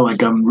know, not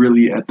like I'm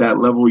really at that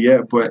level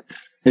yet, but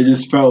it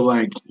just felt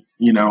like,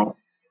 you know,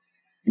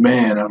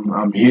 man,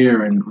 I'm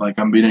here, and like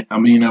I'm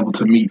being able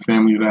to meet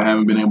family that I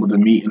haven't been able to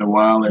meet in a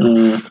while.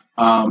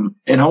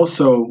 And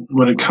also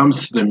when it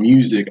comes to the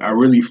music, I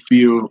really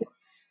feel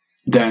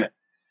that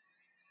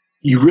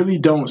you really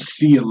don't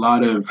see a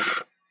lot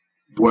of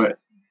what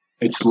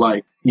it's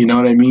like. You know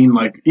what I mean?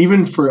 Like,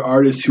 even for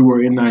artists who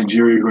are in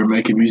Nigeria who are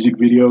making music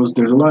videos,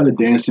 there's a lot of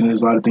dancing,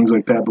 there's a lot of things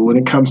like that. But when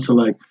it comes to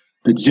like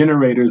the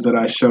generators that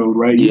I showed,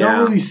 right, you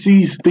don't really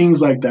see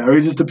things like that. Or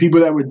just the people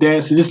that were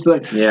dancing, just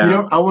like, you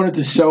know, I wanted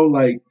to show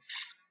like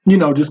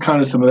just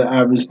kind of some of the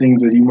average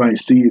things that you might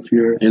see if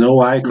you're. You know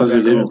why? Because you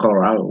back live in home.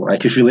 Colorado.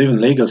 Like if you live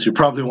in Lagos, you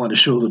probably want to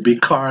show the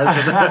big cars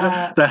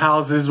and the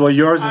houses. Well,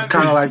 yours is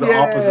kind of like the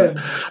Yeah. opposite.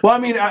 Well, I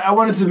mean, I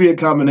want it to be a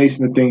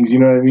combination of things. You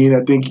know what I mean?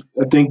 I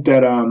think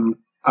that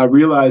I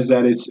realize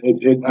that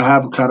I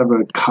have kind of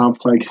a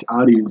complex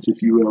audience,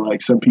 if you will.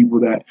 Like some people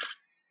that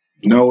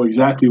know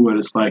exactly what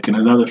it's like, and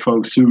then other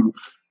folks who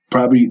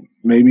probably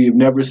maybe have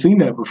never seen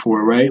that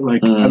before, right?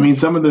 Like, I mean,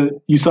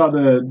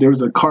 there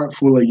was a cart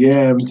full of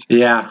yams.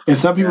 Yeah. And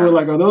some people were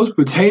like, are those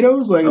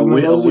potatoes? Like,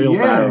 those are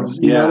yams.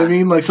 You know what I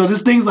mean? Like, so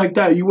just things like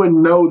that, you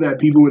wouldn't know that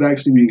people would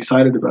actually be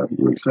excited about.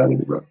 You were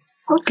excited about.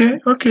 Okay.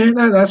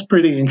 That's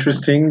pretty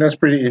interesting.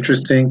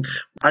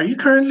 Are you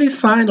currently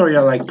signed or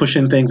you're like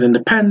pushing things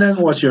independent?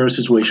 What's your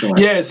situation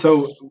like? Yeah,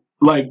 so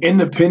like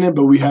independent,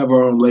 but we have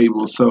our own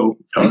label. So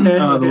the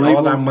label,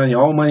 all that money,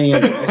 all money.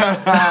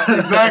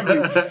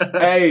 Exactly.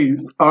 Hey,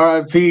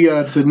 R.I.P.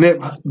 To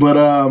Nip.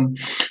 But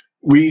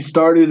we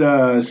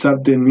started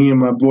something. Me and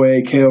my boy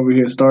AK over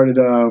here started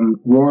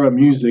Rora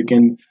Music,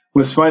 and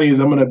what's funny is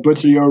I'm gonna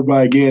butcher Yoruba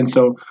again.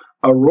 So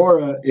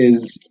Aurora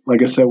is,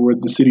 like I said, we're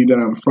the city that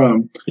I'm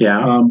from.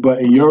 Yeah. But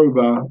in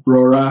Yoruba,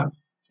 Rora,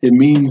 it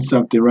means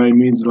something, right? It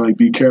means like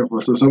be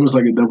careful. So it's almost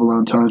like a double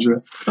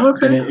entendre.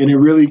 Okay. And it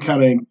really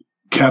kind of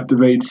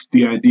captivates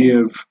the idea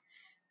of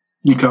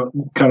you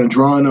kind of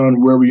drawing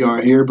on where we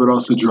are here, but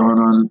also drawing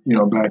on,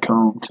 back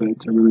home to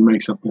really make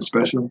something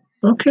special.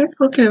 Okay,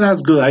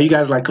 that's good. Are you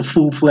guys like a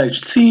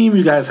full-fledged team?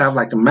 You guys have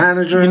like a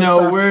manager?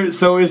 We're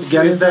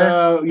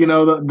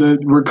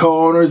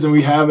co-owners, and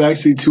we have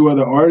actually two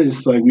other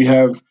artists. Like we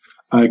have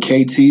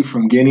KT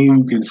from Guinea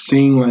who can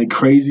sing like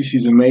crazy.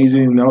 She's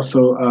amazing, and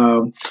also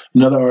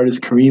another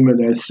artist, Karima,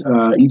 that's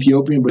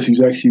Ethiopian, but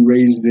she's actually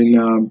raised in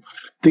I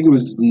think it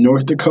was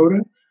North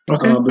Dakota.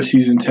 Okay. But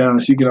she's in town.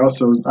 She can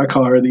also, I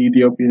call her the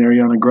Ethiopian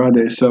Ariana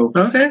Grande. So,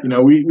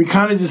 we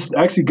kind of just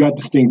actually got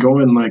this thing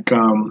going. Like,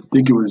 I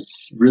think it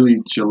was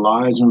really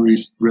July is when we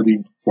really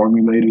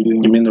formulated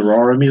it. You mean the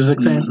Rora Music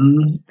thing?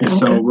 Mm-hmm. And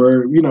so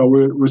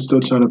we're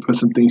still trying to put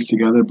some things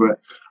together, but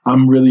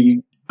I'm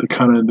really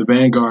the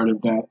vanguard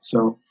of that.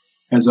 So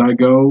as I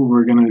go,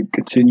 we're going to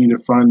continue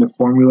to find the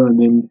formula and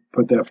then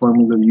put that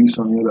formula to use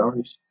on the other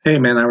artists. Hey,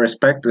 man, I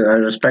respect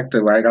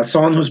it. Like, as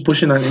someone who's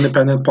pushing an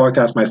independent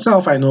podcast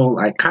myself, I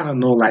kind of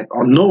know, like,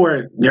 I'm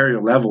nowhere near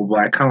your level, but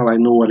I kind of, like,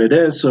 know what it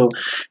is. So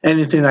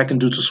anything I can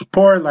do to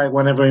support, like,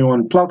 whenever you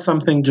want to plug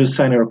something, just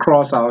send it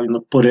across. I'll,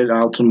 put it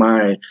out to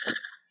my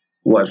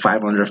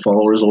 500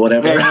 followers or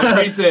whatever. Yeah, I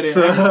appreciate it.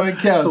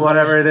 So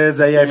whatever it is,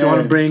 if you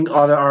want to bring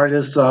other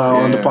artists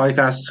on the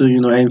podcast too,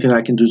 anything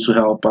I can do to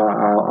help,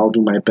 I'll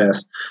do my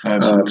best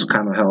to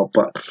kind of help.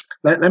 But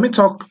let me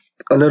talk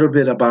a little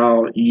bit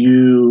about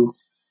you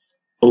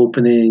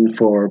opening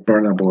for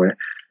Burna Boy.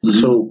 Mm-hmm.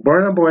 So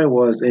Burna Boy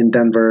was in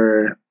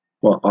Denver,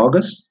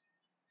 August?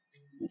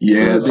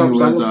 Yeah, something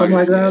like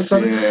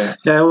that.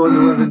 Yeah, it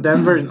was in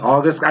Denver in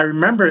August. I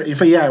remember, it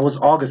was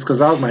August because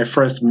that was my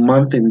first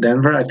month in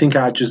Denver. I think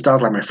that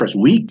was like my first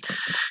week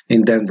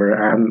in Denver,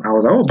 and I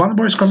was like, "Oh, Burna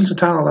Boy's coming to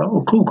town." I'm like,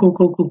 "Oh,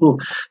 cool."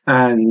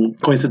 And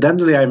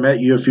coincidentally, I met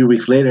you a few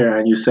weeks later,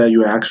 and you said you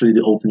were actually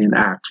the opening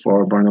act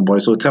for Burna Boy.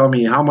 So tell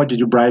me, how much did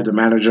you bribe the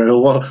manager?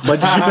 What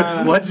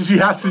did you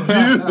have to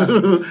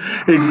do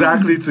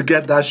exactly to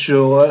get that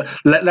show?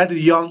 Let the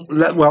young,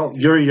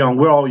 you're young,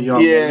 we're all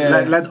young.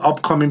 Yeah. Let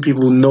upcoming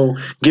people know,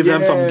 give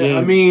them some game.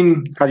 I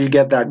mean, how do you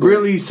get that going?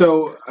 Really,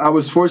 so I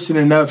was fortunate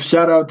enough,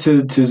 shout out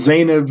to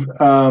Zainab.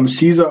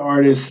 She's an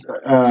artist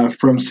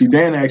from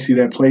Sudan, actually,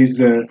 that plays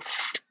the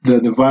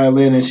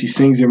violin, and she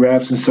sings and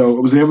raps. And so I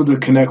was able to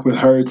connect with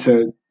her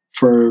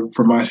for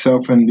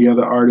myself and the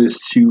other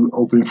artists to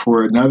open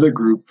for another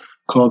group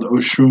called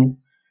Oshun.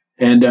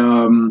 And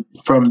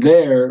from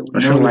there,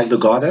 Oshun, like the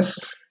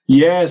goddess?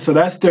 Yeah, so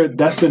that's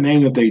their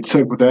name that they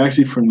took, but they're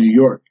actually from New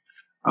York.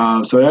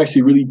 So they're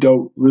actually really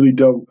dope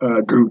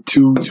group.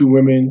 Two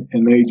women,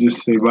 and they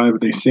vibe,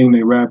 they sing,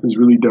 they rap. It's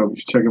really dope. You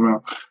should check them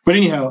out. But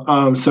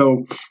anyhow,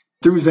 so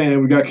through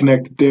Zaynab, we got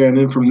connected there, and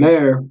then from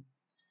there,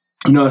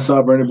 I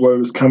saw Burna Boy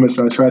was coming,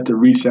 so I tried to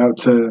reach out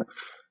to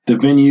the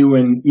venue,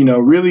 and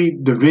really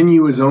the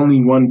venue is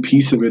only one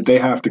piece of it. They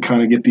have to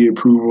kind of get the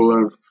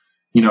approval of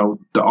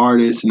the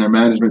artists and their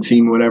management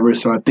team, whatever.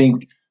 So I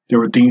think there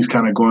were things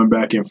kind of going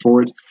back and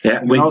forth.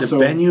 Yeah, wait, the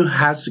venue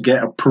has to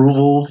get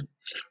approval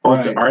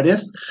of the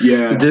artist?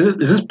 Yeah. Is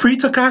this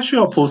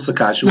pre-Tekashi or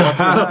post-Tekashi?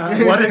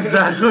 What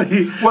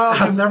exactly? Well,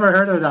 I've never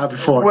heard of that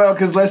before. Well,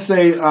 because let's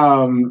say,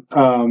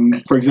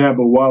 for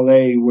example,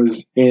 Wale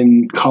was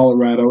in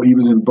Colorado. He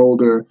was in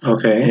Boulder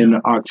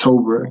in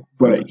October,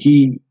 but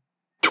he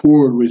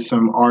toured with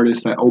some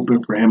artists that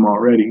opened for him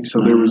already.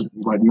 So there was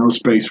like no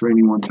space for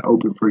anyone to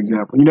open, for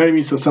example. You know what I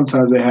mean? So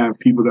sometimes they have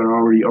people that are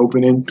already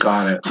opening.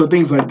 Got it. So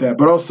things like that.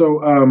 But also,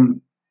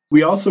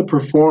 we also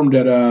performed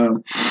at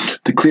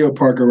the Cleo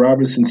Parker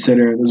Robinson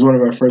Center. This was one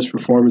of our first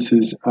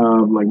performances,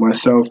 like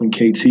myself and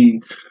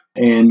KT.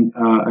 And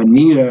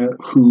Anita,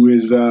 who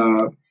is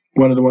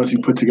one of the ones who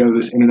put together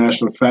this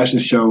international fashion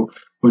show,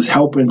 was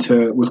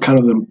kind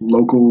of the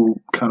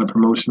local kind of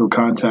promotional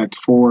contact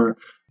for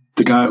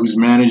the guy who's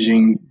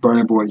managing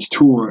Burna Boy's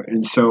tour.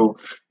 And so,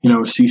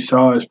 she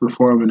saw us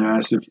perform and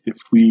asked if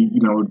we,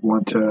 would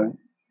want to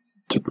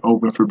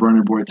open for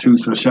Burna Boy too.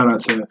 So shout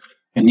out to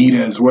Anita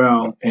as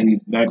well.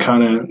 And that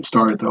kind of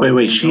started the whole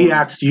Wait, thing she going.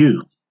 asked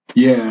you?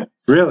 Yeah.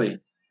 Really?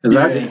 Is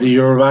that the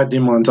Yoruba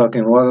demon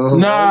talking? What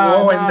went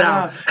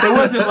down? It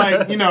wasn't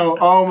like,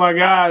 oh my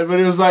God, but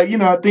it was like,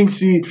 I think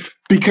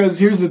because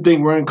here's the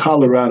thing, we're in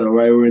Colorado,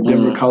 right? We're in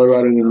Denver,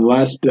 Colorado, and the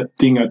last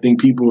thing I think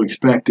people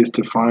expect is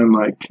to find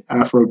like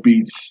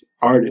Afrobeats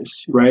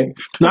artists, right?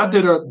 Not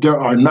that there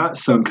are not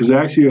some, because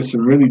there actually are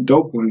some really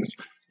dope ones.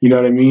 You know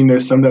what I mean?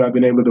 There's some that I've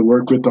been able to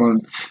work with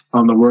on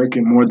the work,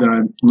 and more that I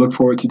look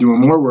forward to doing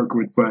more work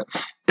with, but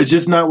it's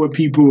just not what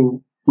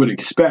people would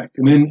expect.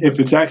 And then if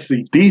it's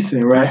actually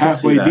decent, right,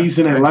 halfway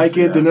decent and like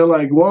it, then they're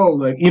like, whoa,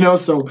 like,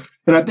 so,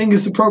 and I think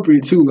it's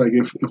appropriate too. Like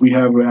if we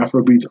have an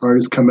Afrobeats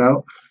artist come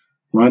out,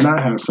 why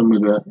not have some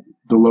of the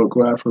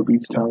local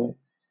Afrobeats talent?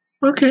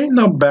 Okay,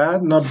 not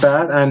bad.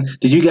 And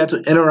did you get to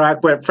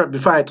interact with,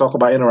 before I talk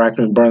about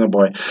interacting with Burna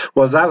Boy,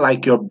 was that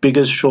like your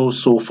biggest show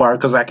so far?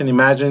 Because I can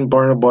imagine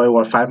Burna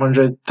Boy,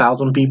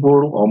 500,000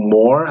 people or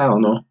more? I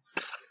don't know.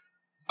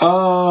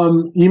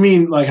 You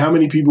mean like how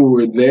many people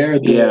were there?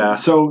 Yeah.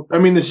 So, I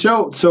mean, the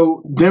show,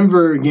 so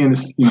Denver, again,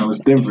 it's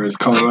Denver, it's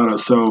Colorado.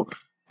 So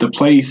the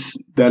place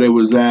that it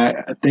was at,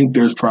 I think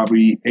there's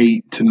probably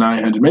 800 to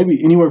 900,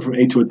 maybe anywhere from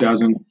 800 to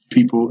 1,000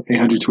 people,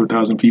 800 to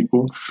 1,000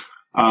 people.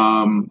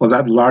 Was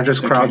that the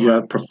largest crowd you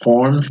had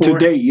performed for? To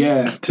date,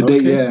 yeah.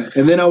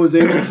 And then I was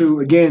able to,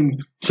 again,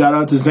 shout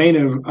out to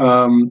Zainab,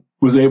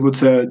 was able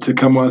to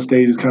come on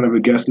stage as kind of a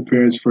guest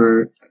appearance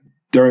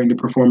during the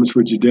performance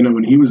for Jidenna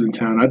when he was in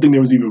town. I think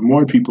there was even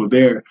more people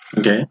there.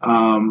 Okay.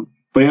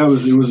 But yeah, it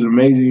was an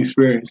amazing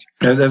experience.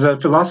 There's a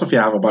philosophy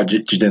I have about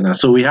Jidenna.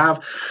 So we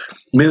have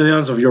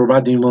millions of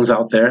Yoruba demons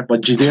out there,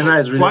 but Jidenna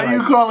is really. Why do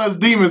you call us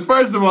demons?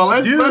 First of all,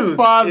 let's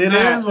pause. It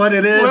is what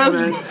it is,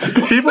 man.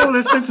 People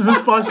listening to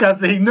this podcast,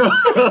 they know.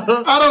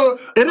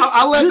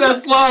 I let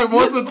that slide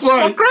once or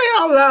twice. I'm crying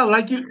out loud,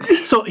 like you.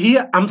 So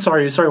I'm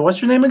sorry.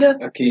 What's your name again?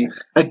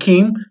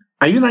 Akeem.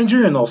 Are you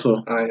Nigerian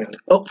also? I am.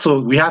 Oh, so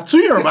we have two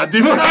Yoruba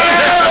demons.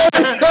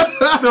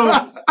 So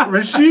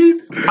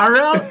Rashid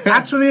Arel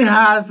actually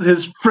has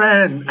his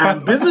friend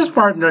and business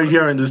partner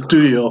here in the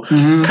studio.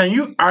 Mm-hmm. Can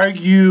you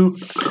argue,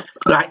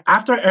 like,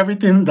 after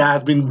everything that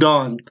has been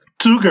done,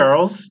 two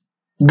girls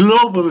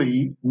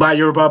globally by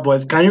Yoruba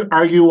boys, can you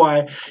argue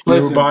why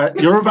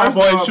Yoruba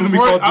boys shouldn't be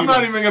called demons? I'm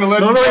not even going to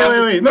let you.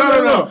 Wait.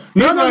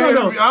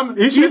 No.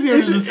 He's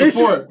here to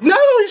support.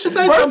 You should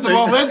say First something. First of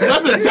all,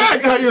 let's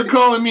attack how you're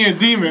calling me a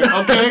demon,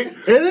 okay?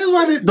 It is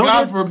what it is.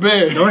 God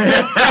forbid.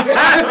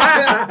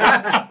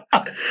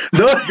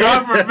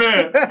 God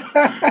forbid.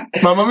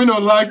 My mommy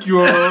don't like you.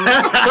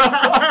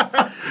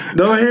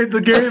 Don't hate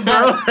the game,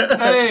 bro.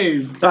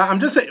 Hey. I'm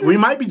just saying, we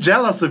might be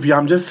jealous of you.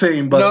 I'm just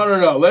saying, but...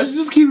 No. Let's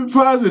just keep it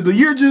positive. The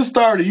year just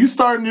started. You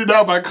starting it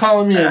out by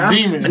calling me a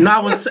demon. No,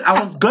 I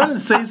was going to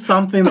say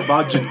something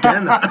about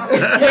Jidenna.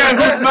 Yeah,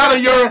 who's not a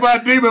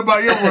Yoruba demon by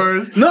your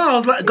words. No, I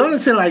was going to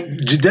say, like,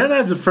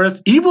 Jidenna is the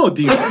first Igbo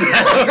demon.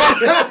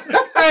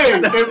 Hey,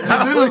 if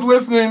Jidenna's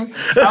listening,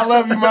 I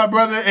love you, my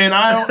brother, and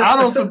I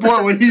don't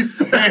support what he's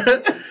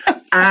saying.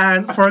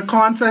 And for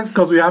context,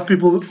 because we have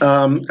people,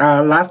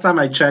 last time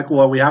I checked,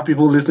 we have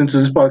people listening to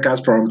this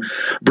podcast from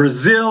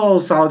Brazil,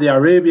 Saudi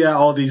Arabia,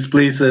 all these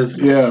places.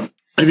 Yeah.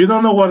 If you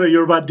don't know what a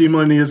Yoruba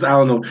demon is, I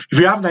don't know. If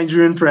you have a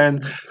Nigerian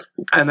friend,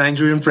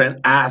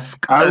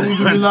 ask.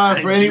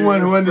 Auzubillah, for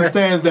anyone who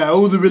understands that.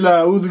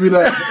 Auzubillah.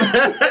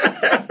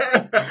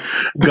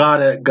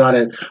 Got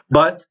it.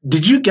 But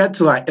did you get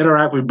to like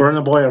interact with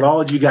Burna Boy at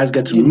all? Did you guys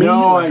get to meet?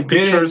 No, like, I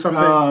didn't. Or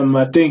something?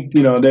 I think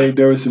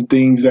there were some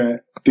things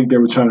that I think they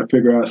were trying to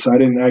figure out, so I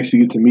didn't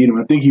actually get to meet him.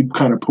 I think he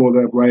kind of pulled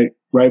up right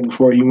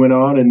before he went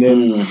on, and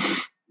then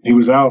he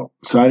was out,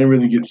 so I didn't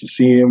really get to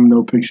see him.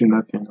 No picture,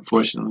 nothing,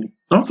 unfortunately.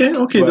 Okay.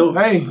 But,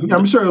 hey,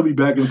 I'm sure he'll be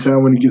back in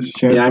town when he gets a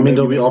chance. Yeah, I mean,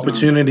 there'll be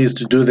opportunities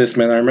to do this,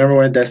 man. I remember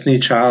when Destiny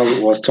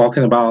Child was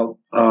talking about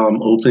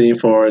opening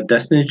for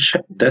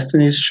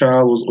Destiny's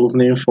Child was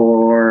opening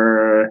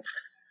for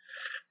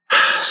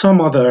some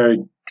other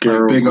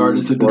girl, big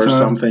artist at the or time.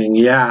 Something.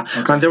 Yeah,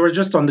 okay. And they were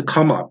just on the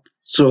come up,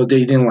 so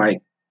they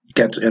didn't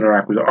get to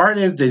interact with the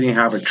artists. They didn't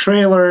have a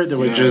trailer. They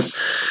were just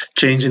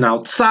changing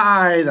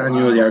outside, and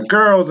they are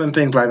girls and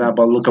things like that.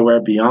 But look at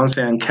where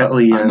Beyonce and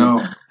Kelly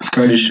and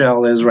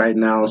Michelle is right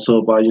now.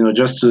 So, but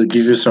just to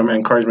give you some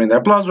encouragement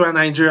there. Plus, we're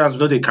Nigerians, we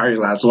know they carry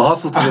last, so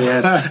hustle to the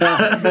end.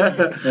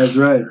 That's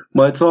right.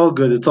 But it's all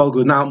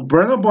good. Now,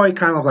 Burna Boy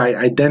kind of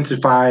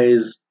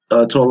identifies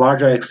to a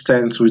larger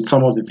extent with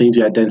some of the things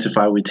you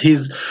identify with.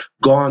 He's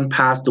gone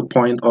past the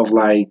point of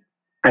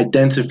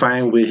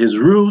identifying with his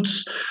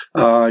roots,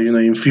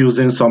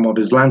 infusing some of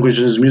his language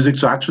in his music,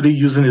 to actually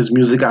using his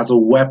music as a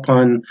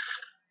weapon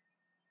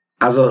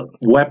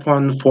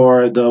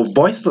for the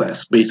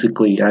voiceless,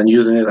 basically, and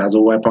using it as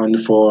a weapon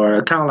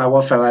for kind of like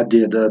what Fela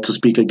did to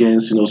speak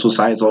against,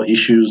 societal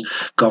issues,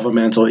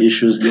 governmental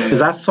issues. Yeah. Is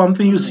that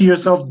something you see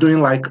yourself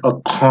doing, like a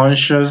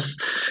conscious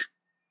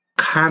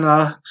kind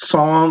of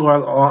song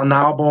or an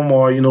album,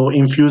 or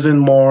infusing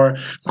more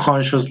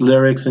conscious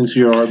lyrics into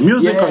your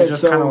music, or Yeah,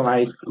 just so kind of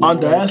like on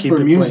keep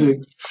Diaspora it Music,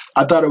 plain?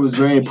 I thought it was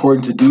very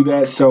important to do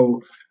that.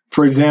 So,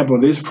 for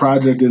example, this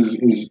project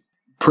is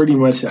pretty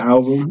much an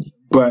album,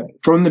 but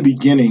from the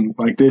beginning,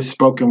 like there's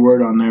spoken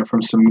word on there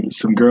from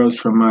some girls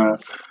from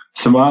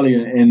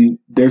Somalia, and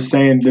they're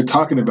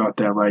talking about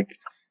that, like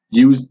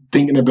you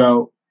thinking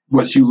about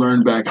what you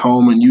learned back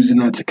home and using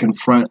that to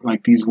confront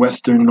like these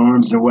Western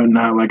norms and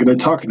whatnot. Like they're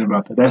talking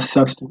about that. That's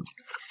substance.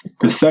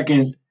 The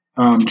second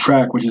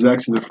track, which is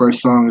actually the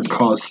first song, is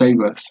called "Save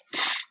Us."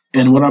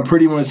 And what I'm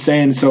pretty much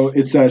saying, so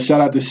it's a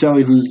shout out to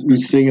Shelly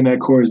who's singing that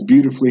chorus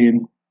beautifully,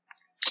 and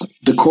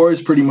the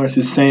chorus pretty much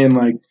is saying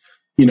like,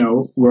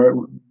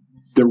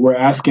 we're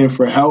asking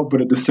for help,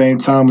 but at the same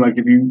time, like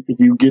if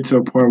you get to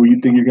a point where you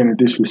think you're going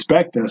to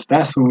disrespect us,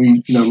 that's when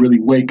we really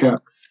wake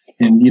up,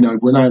 and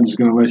we're not just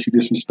going to let you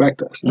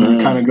disrespect us. And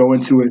we kind of go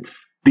into it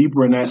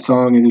deeper in that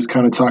song and just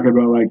kind of talk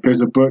about like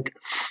there's a book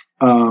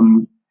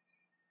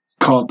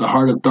called The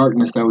Heart of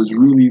Darkness that was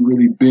really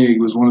really big.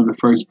 It was one of the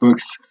first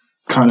books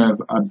kind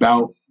of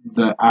about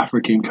the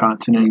African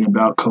continent,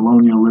 about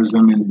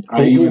colonialism, and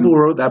Who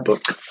wrote that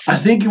book? I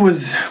think it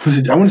was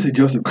I want to say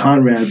Joseph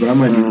Conrad, but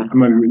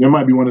there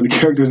might be one of the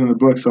characters in the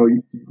book. So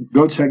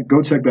go check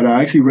that out.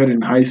 I actually read it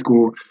in high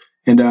school,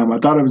 and I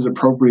thought it was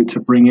appropriate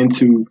to bring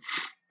into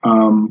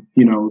my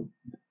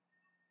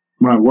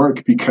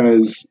work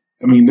because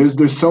I mean there's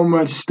so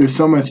much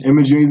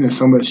imagery, there's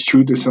so much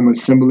truth, there's so much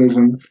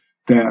symbolism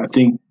that I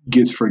think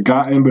gets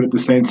forgotten, but at the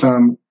same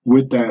time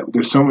with that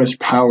there's so much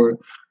power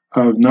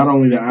of not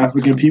only the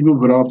African people,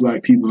 but all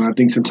Black people. And I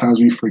think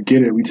sometimes we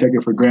forget it. We take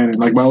it for granted.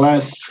 Like my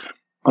last,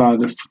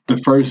 the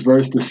first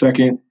verse, the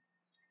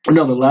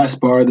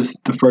last bar,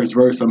 the first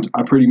verse,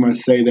 I pretty much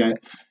say that,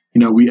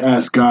 we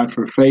ask God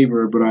for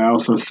favor, but I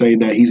also say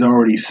that he's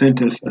already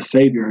sent us a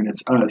savior and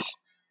it's us.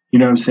 You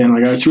know what I'm saying?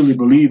 Like I truly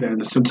believe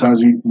that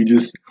sometimes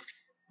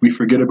we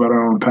forget about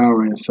our own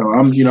power. And so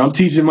I'm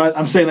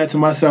saying that to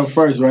myself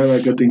first, right?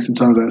 Like I think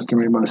sometimes I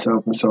estimate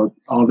myself. And so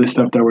all this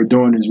stuff that we're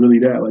doing is really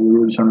that, like we're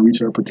really trying to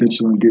reach our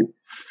potential and get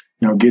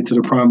to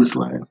the promised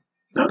land.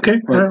 Okay.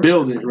 Or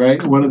build it,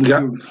 right? One of the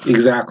two.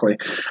 Exactly.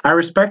 I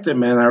respect it,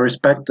 man. I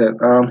respect it.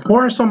 Who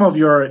are some of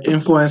your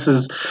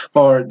influences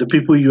or the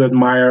people you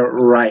admire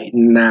right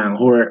now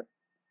who are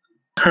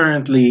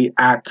currently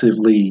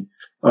actively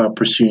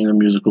pursuing a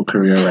musical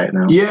career right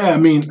now? Yeah, I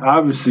mean,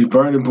 obviously,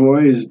 Burna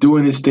Boy is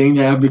doing his thing,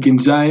 the African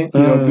giant.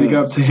 Big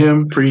up to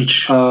him.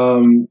 Preach.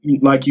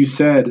 Like you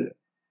said,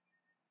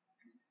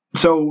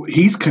 so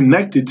he's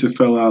connected to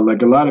Fela.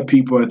 Like a lot of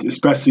people,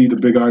 especially the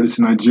big artists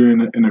in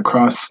Nigeria and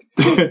across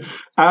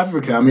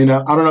Africa. I mean,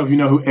 I don't know if you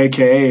know who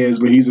AKA is,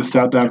 but he's a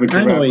South African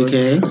rapper. I know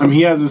AKA. I mean,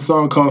 he has a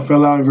song called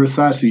Fela and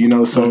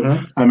Versace,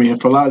 so, I mean,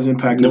 Fela's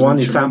impact the is one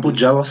he sampled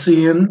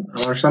Jealousy in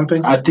or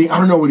something? I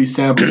don't know what he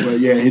sampled, but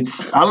yeah,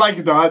 I like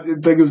it though. I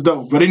think it's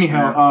dope. But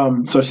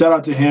anyhow, so shout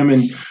out to him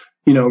and,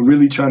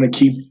 really trying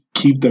to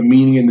keep the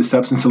meaning and the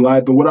substance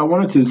alive. But what I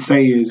wanted to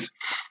say is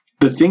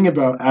the thing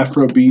about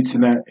Afro beats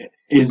and that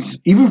is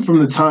even from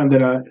the time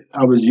that I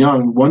was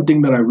young, one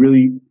thing that I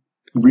really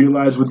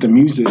realized with the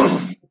music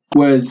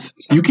was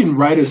you can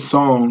write a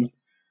song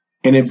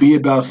and it be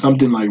about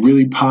something like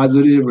really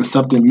positive or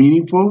something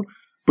meaningful,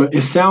 but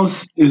it still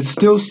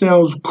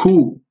sounds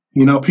cool.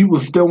 People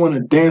still want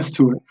to dance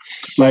to it.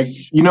 Like,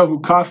 you know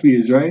who Coffee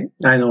is, right?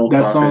 I know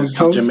that song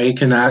Toast.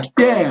 Jamaican artist,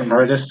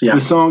 yeah.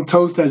 The song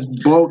Toast that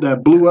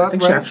blew up. I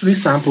think right? she actually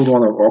sampled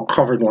or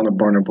covered one of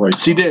Burna Boy's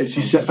songs. She did.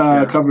 She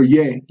covered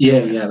Ye.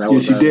 Yeah,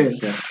 she did.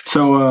 Yeah.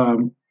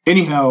 So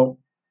anyhow,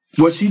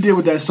 what she did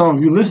with that song,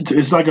 if you listen to it,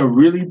 it's like a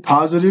really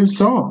positive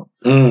song.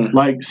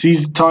 Like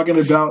she's talking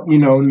about,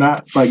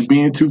 not like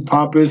being too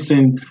pompous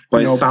and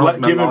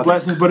giving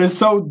blessings, but it's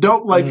so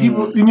dope. Like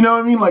people, you know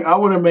what I mean? Like I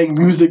want to make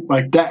music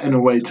like that in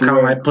a way too. Kind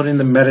of like putting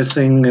the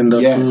medicine in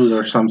the food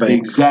or something.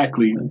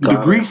 Exactly.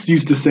 The Greeks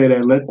used to say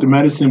that, let the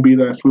medicine be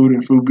thy food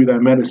and food be thy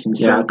medicine.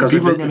 So yeah, because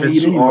if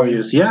it's too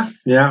obvious, it'll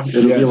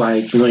be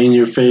like, in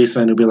your face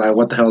and it'll be like,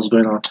 what the hell's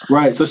going on?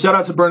 Right. So shout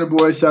out to Burna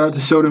Boy, shout out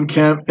to Show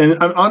Camp. And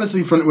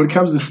honestly, when it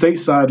comes to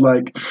stateside,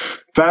 like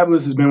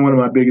Fabulous has been one of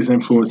my biggest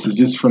influences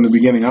just from the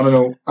beginning. I don't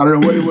know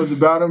what it was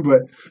about him,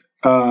 but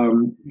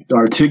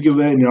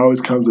articulate, and he always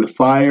comes with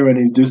fire, and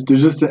there's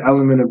just an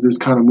element of this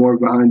kind of more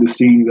behind the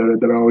scenes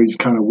that are always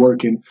kind of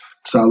working.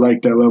 So I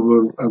like that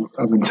level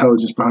of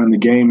intelligence behind the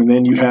game. And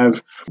then you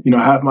have,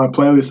 half my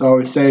playlist I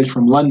always say is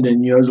from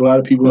London. There's a lot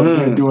of people out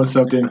there doing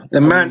something.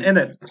 The man in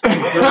it.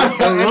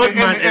 The road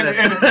man in it.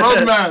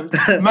 Road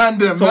man.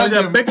 So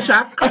the big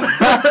shack.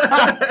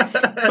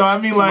 So I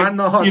mean, like,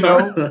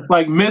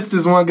 like Mist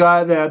is one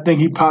guy that I think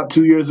he popped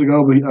 2 years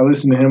ago, but I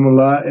listen to him a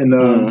lot. And,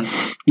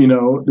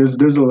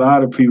 there's a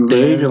lot of people.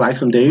 Dave, you like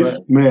some Dave?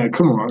 But, man,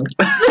 come on.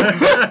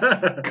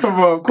 Come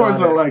on. Of course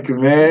I like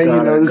him, man.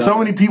 There's so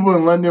many people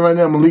in London right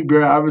now. Malik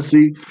Bear,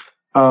 obviously.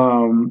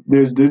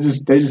 They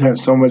just have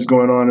so much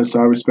going on, and so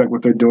I respect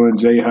what they're doing.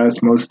 Jay Hass,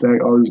 Mostak,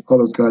 all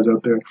those guys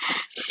out there.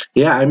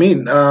 Yeah, I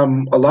mean,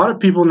 a lot of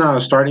people now are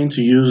starting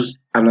to use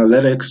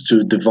analytics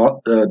to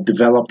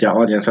develop their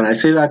audience. And I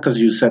say that because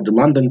you said the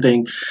London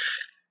thing.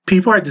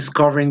 People are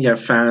discovering their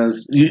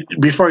fans.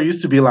 Before it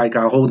used to be like,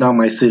 I hold down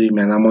my city,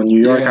 man. I'm on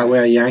New York. I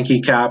wear a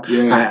Yankee cap.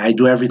 I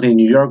do everything in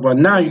New York. But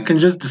now you can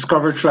just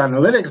discover through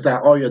analytics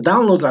that all your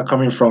downloads are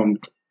coming from,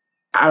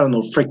 I don't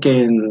know,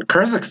 freaking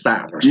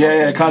Kazakhstan or something.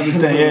 Yeah,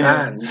 Kazakhstan.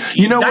 Yeah.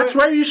 You know, that's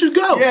where you should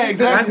go. Yeah,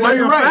 exactly. Where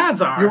your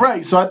fans are. You're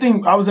right. So I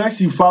think I was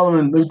actually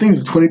following, I think it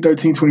was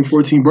 2013,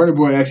 2014. Burna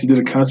Boy actually did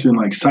a concert in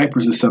like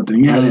Cyprus or something.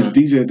 He had his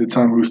DJ at the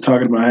time who was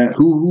talking about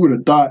who would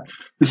have thought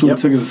this would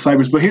have took us to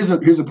Cyprus. But here's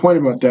a point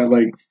about that.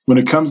 Like when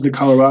it comes to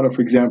Colorado,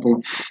 for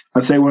example,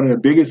 I'd say one of the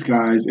biggest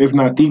guys, if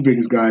not the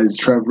biggest guy, is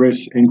Trev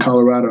Rich in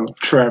Colorado.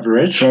 Trev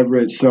Rich.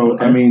 So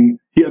I mean,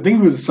 I think he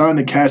was signed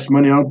to Cash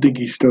Money. I don't think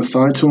he's still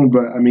signed to him,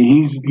 but I mean,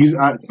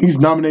 he's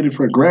nominated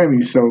for a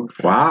Grammy. So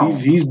wow,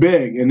 he's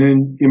big. And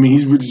then I mean,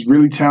 he's just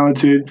really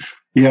talented.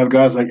 You have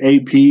guys like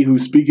AP, who,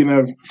 speaking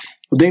of,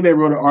 I think they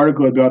wrote an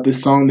article about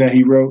this song that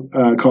he wrote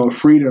called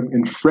 "Freedom"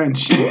 in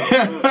French,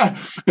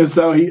 and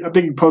so I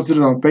think he posted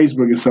it on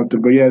Facebook or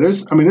something. But yeah,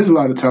 there's a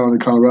lot of talent in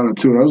Colorado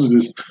too. Those are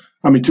just,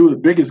 two of the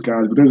biggest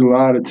guys, but there's a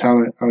lot of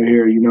talent out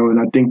here, and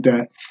I think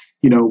that,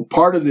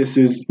 part of this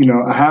is,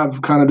 I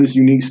have kind of this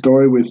unique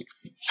story with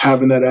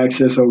having that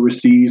access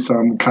overseas. So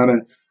I'm kind of,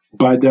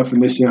 by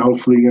definition,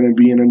 hopefully going to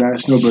be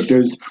international, but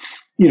there's,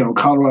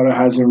 Colorado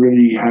hasn't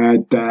really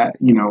had that,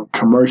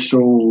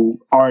 commercial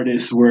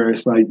artist where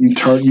it's like you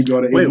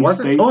go to any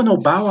state. Oh no,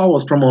 Bow Wow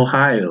was from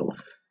Ohio.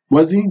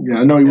 Was he? Yeah,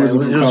 I know he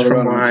wasn't from Colorado.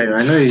 From Ohio.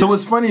 I know. So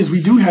what's funny is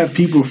we do have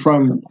people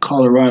from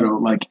Colorado,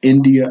 like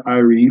India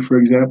Arie, for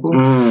example,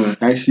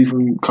 actually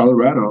from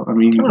Colorado. I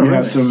mean, we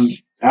have some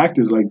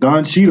actors like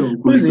Don Cheadle.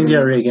 Who's India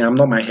Arie again? I'm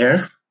Not My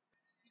Hair.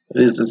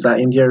 Is that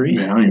India Arie?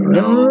 Man, I don't even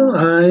know. No,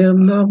 I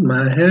am not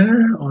my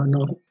hair, or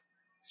no?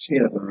 She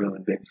has a really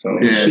big song.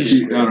 Yeah,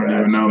 I don't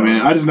even know,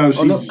 man. I just know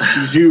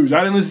she's huge.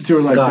 I didn't listen to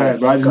her like that,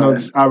 but I just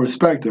know I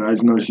respect her. I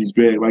just know she's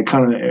big, like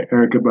kind of the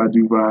Erykah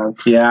Badu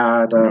vibe.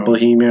 Yeah, the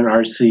Bohemian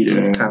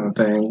RC kind of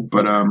thing.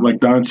 But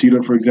like Don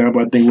Cheadle, for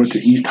example, I think went to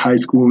East High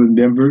School in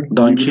Denver.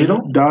 Don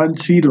Cheadle? Don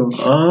Cheadle.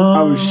 Oh,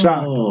 I was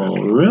shocked.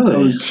 Really? I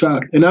was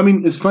shocked. And I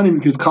mean, it's funny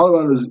because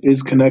Colorado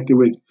is connected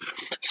with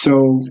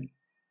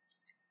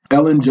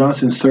Ellen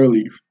Johnson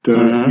Sirleaf,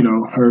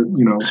 her,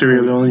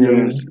 Sierra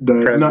Leone,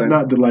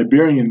 not the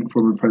Liberian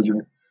former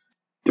president,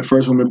 the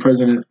first woman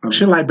president. Is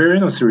she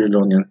Liberian or Sierra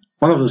Leone?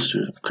 One of those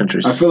two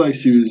countries. I feel like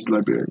she was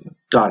Liberian.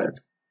 Got it.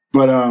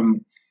 But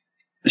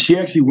she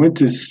actually went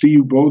to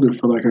CU Boulder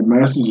for like her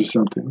master's or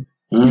something.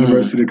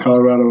 University of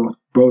Colorado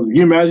Boulder.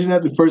 You imagine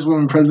that, the first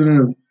woman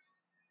president of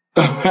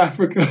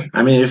Africa?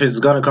 I mean, if it's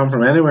going to come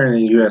from anywhere in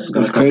the U.S., it's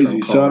going to come crazy.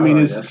 from Colorado, So, I mean,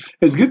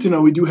 it's good to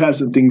know we do have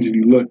some things if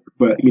you look,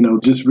 but,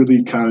 just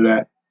really kind of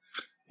that,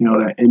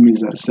 that image,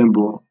 that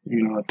symbol,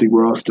 I think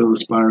we're all still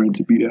aspiring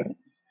to be that.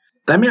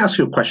 Let me ask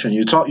you a question.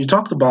 You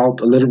talked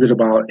about a little bit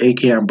about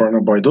AK and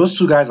Burna Boy. Those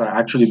two guys are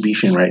actually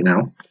beefing right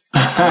now.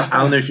 I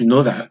don't know if you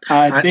know that.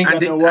 I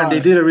know why. And they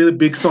did a really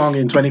big song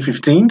in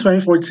 2015,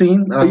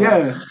 2014.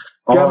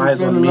 All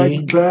Eyes on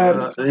Me. It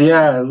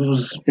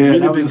was really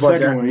big. But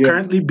they're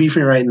currently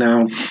beefing right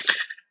now.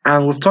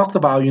 And we've talked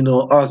about,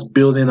 us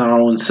building our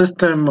own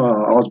system,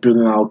 us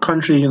building our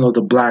country,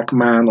 the black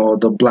man or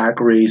the black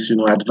race,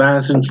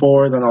 advancing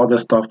forward and all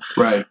this stuff.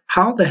 Right.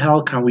 How the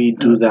hell can we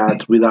do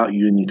that without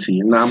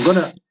unity? Now, I'm going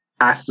to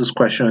ask this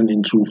question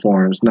in two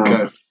forms.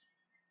 Now,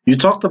 you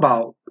talked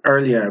about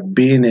earlier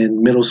being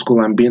in middle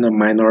school and being a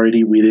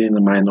minority within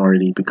a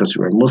minority because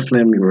you were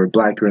Muslim, you were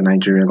black, you were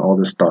Nigerian, all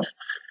this stuff.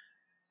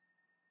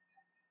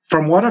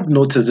 From what I've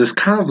noticed, it's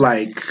kind of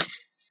like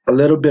a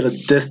little bit of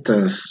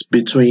distance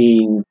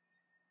between,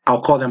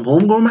 I'll call them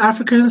homegrown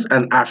Africans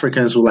and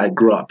Africans who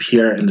grew up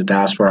here in the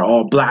diaspora,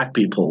 or black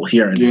people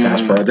here in the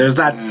diaspora. There's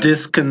that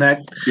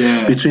disconnect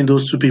between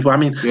those two people. I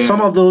mean, some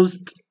of those,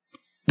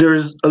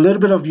 there's a little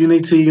bit of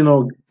unity,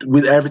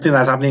 with everything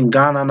that's happening in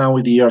Ghana now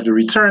with the Year of the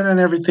Return and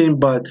everything,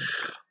 but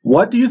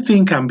what do you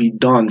think can be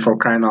done, for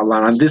crying out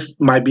loud? And this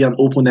might be an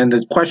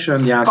open-ended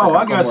question. The answer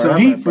I got some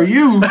heat for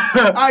you.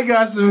 I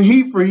got some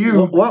heat for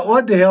you.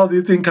 What the hell do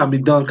you think can be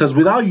done? Because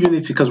without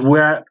unity,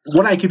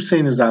 what I keep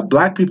saying is that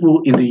black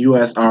people in the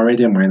U.S. are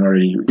already a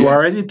minority. We're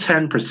already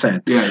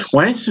 10%. Yes.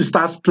 Why don't you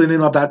start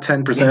splitting up that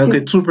 10%?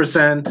 Okay,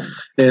 2%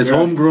 is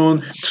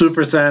homegrown,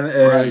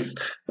 2% is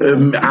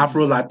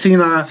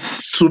Afro-Latina,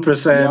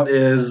 2%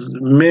 is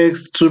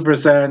mixed,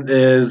 2%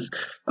 is...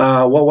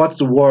 what's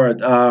the word?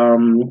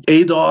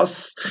 ADOS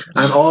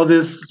and all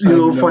this,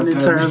 funny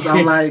terms.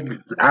 I'm like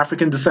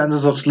African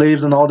descendants of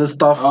slaves and all this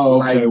stuff,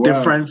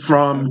 different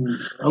from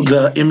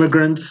the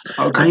immigrants.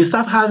 And you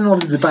start having all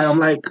this divide. I'm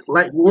like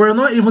we're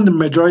not even the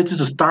majority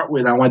to start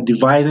with, and we're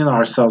dividing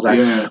ourselves.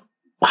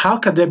 How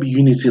can there be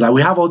unity?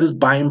 We have all this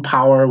buying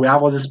power, we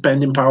have all this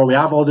spending power, we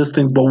have all these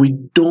things, but we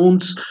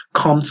don't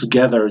come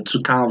together to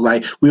kind of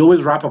we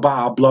always rap about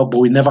our block, but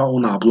we never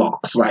own our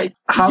blocks.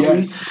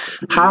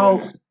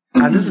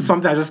 And this is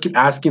something I just keep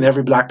asking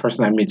every black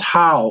person I meet.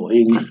 How,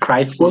 in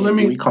Christ's name,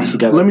 we come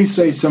together? Let me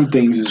say some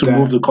things to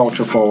move the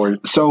culture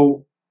forward.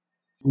 So,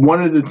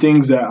 one of the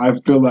things that I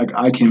feel like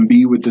I can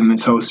be within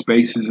this whole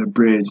space is a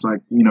bridge.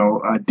 Like,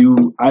 I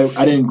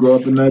didn't grow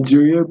up in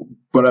Nigeria,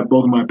 but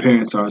both of my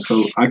parents are.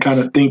 So I kind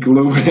of think a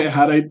little bit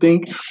how they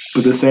think. But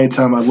at the same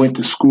time, I went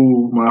to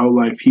school my whole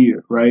life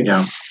here, right?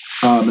 Yeah.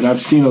 And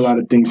I've seen a lot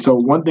of things. So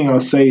one thing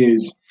I'll say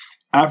is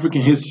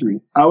African history.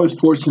 I was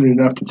fortunate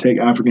enough to take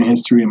African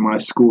history in my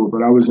school,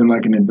 but I was in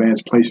like an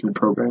advanced placement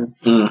program.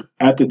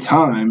 At the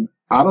time,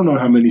 I don't know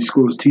how many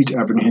schools teach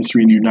African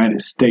history in the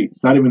United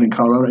States, not even in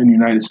Colorado, in the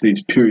United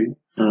States, period.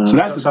 So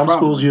that's some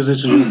schools use it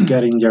to just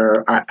getting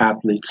their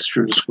athletes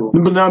through school.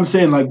 But now I'm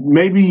saying, like,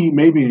 maybe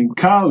in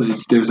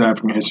college there's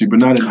African history, but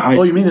not in high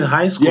school. Oh, you mean in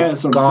high school? Yeah,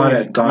 that's what I'm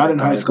saying. Not in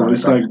high school.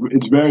 It's like,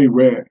 it's very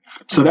rare.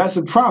 So that's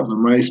a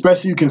problem, right?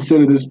 Especially you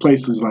consider this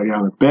places like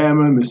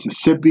Alabama,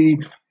 Mississippi,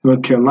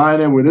 North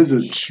Carolina, where there's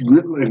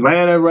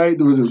Atlanta, right?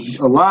 There was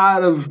a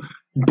lot of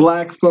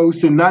Black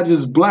folks, and not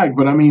just Black,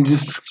 but I mean,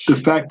 just the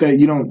fact that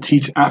you don't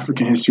teach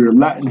African history or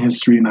Latin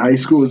history in high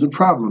school is a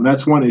problem.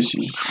 That's one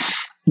issue.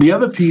 The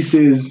other piece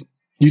is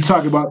you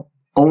talk about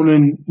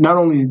owning not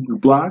only the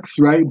blocks,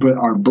 right, but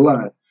our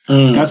blood.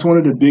 That's one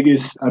of the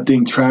biggest, I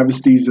think,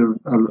 travesties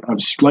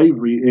of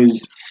slavery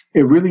is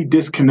it really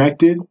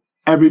disconnected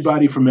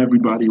everybody from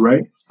everybody,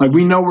 right? Like,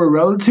 we know we're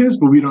relatives,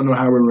 but we don't know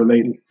how we're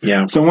related.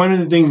 Yeah. So one of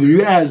the things, if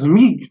you ask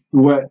me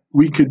what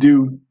we could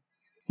do,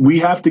 we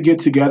have to get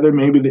together,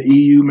 maybe the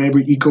EU,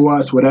 maybe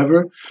ECOWAS,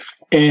 whatever,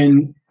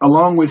 and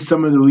along with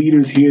some of the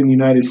leaders here in the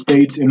United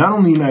States, and not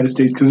only the United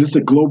States, because it's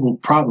a global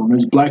problem.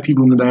 There's Black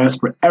people in the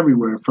diaspora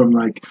everywhere, from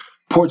like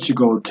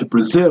Portugal to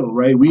Brazil,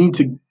 right? We need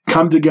to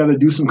come together,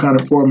 do some kind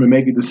of forum, and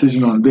make a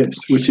decision on this,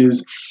 which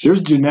is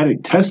there's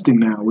genetic testing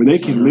now where they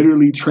can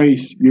literally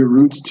trace your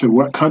roots to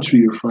what country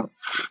you're from.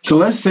 So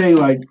let's say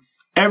like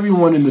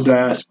everyone in the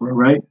diaspora,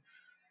 right,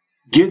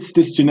 gets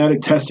this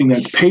genetic testing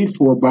that's paid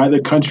for by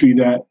the country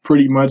that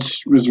pretty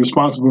much was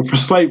responsible for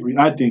slavery,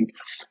 I think.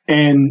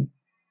 And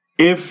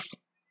if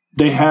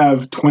they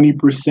have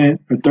 20%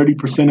 or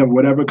 30% of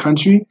whatever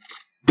country,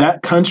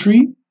 that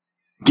country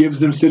gives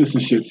them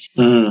citizenship,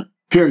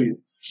 period.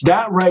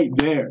 That right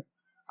there,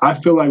 I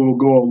feel like will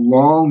go a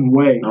long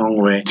way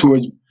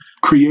towards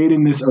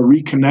creating this or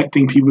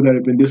reconnecting people that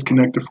have been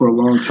disconnected for a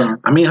long time.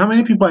 I mean, how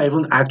many people are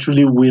even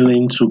actually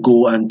willing to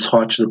go and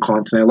touch the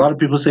continent? A lot of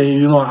people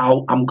say,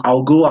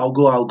 I'll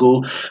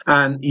go.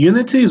 And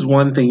unity is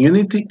one thing.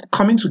 Unity,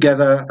 coming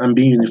together and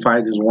being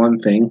unified is one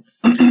thing.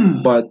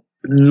 But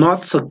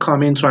not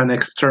succumbing to an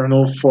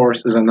external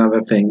force is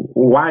another thing.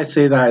 Why I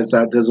say that is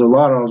that there's a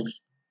lot of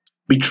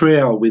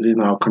betrayal within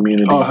our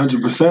community. Oh,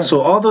 100%. So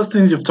all those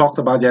things you've talked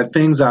about, there are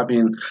things that have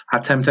been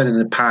attempted in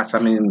the past. I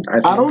mean,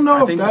 I don't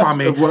know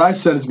if what I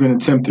said has been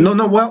attempted. No,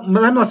 well,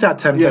 let me not say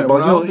attempted,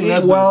 but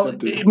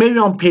maybe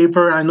on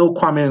paper, I know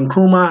Kwame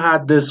Nkrumah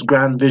had this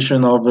grand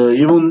vision of,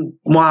 even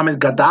Mohammed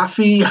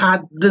Gaddafi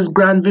had this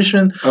grand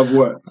vision. Of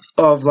what?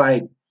 Of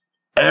like,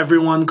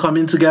 everyone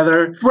coming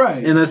together,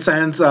 right? In a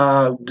sense,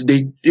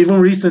 they even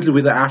recently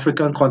with the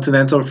African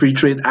Continental Free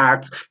Trade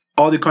Act,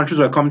 all the countries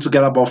were coming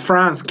together, but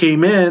France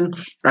came in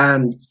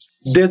and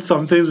did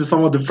some things with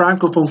some of the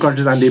Francophone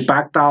countries, and they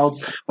backed out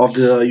of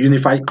the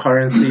unified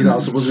currency that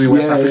was supposed to be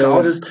West Africa.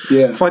 All this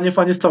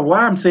funny stuff.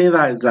 What I'm saying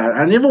is that,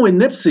 and even with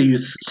Nipsey, you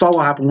saw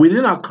what happened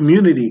within our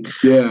community.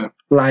 Yeah,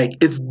 like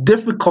it's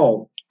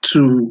difficult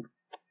to.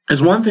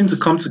 It's one thing to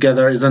come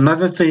together. It's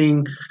another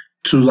thing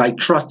to like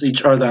trust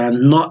each other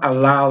and not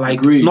allow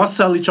not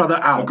sell each other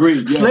out.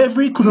 Agreed. Yeah.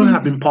 Slavery couldn't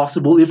have been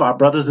possible if our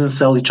brothers didn't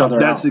sell each other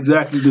out. That's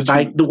exactly the truth.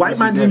 Like the white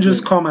man didn't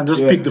just come and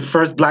just pick the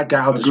first Black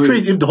guy out the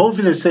street. If the whole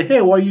village say,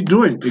 "Hey, what are you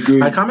doing?"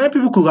 Like how many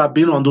people could have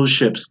been on those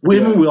ships,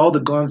 even with all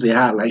the guns they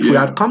had? Like if we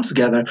had come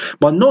together,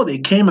 but no, they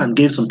came and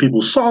gave some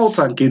people salt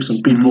and gave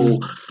some people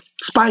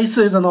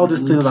spices and all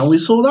these things, and we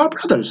sold our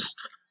brothers.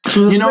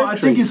 I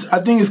think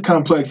it's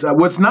complex.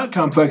 What's not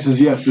complex is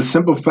the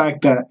simple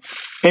fact that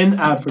in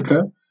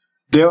Africa,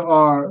 there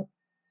are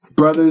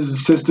brothers and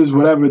sisters,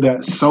 whatever,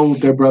 that sold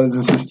their brothers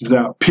and sisters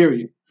out,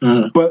 period.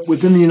 But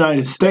within the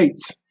United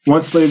States,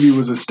 once slavery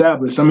was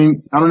established, I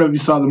mean, I don't know if you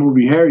saw the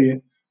movie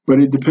Harriet, but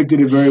it depicted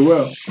it very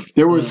well.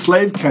 There were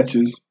slave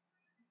catchers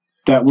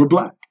that were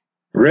Black.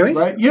 Really?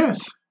 Right?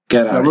 Yes.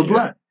 That were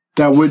Black.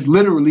 That would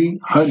literally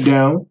hunt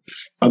down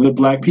other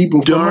Black people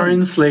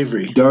during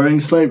slavery. During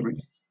slavery.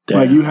 Damn.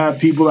 Like you have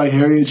people like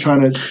Harriet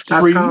trying to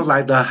That's free. kind of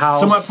like the house.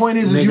 So my point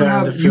is you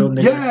have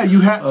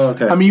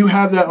okay. I mean you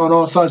have that on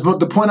all sides. But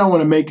the point I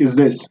want to make is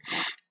this: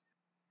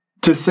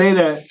 to say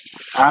that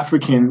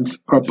Africans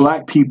or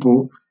Black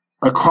people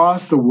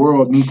across the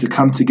world need to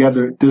come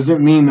together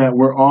doesn't mean that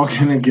we're all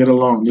going to get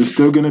along. There's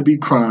still going to be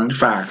crime.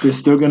 Facts. There's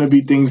still going to be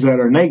things that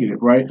are negative,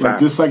 right? Like,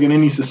 just like in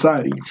any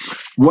society.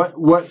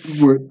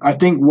 I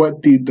think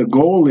what the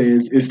goal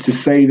is to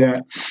say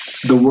that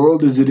the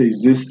world as it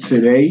exists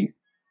today,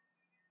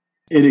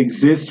 it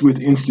exists with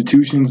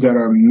institutions that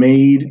are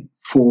made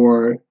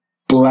for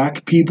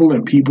Black people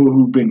and people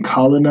who've been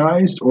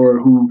colonized or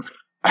who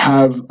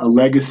have a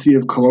legacy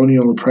of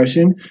colonial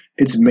oppression,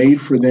 it's made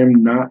for them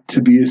not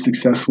to be as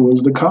successful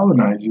as the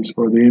colonizers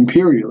or the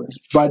imperialists,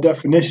 by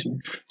definition.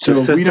 So the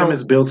if we system don't,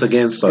 is built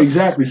against us.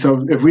 exactly.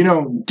 So if we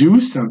don't do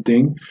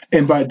something,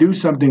 and by do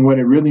something, what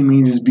it really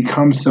means is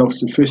become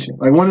self-sufficient.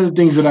 Like one of the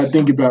things that I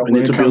think about We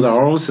when need it to build comes,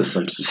 our own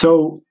systems.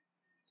 so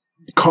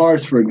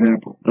cars, for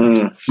example,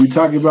 we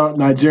talk about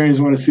Nigerians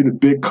want to see the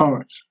big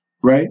cars,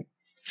 right?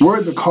 Where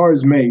are the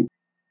cars made?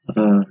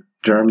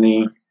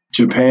 Germany,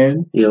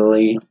 Japan,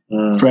 Italy,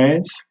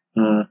 France,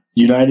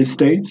 United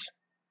States.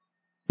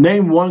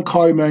 Name one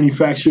car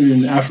manufactured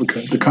in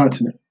Africa, the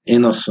continent.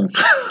 Innocent.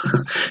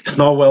 It's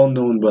not well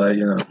known, but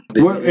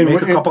they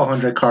make a couple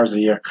hundred cars a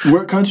year.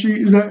 What country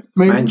is that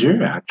made?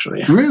 Nigeria,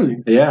 actually.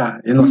 Really? Yeah,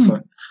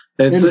 Innocent.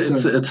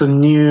 It's a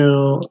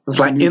new. It's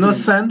like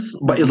Innocent,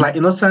 but it's like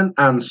Innocent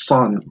and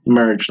Sun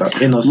merged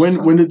up.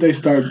 Innocent. When did they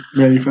start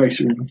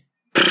manufacturing?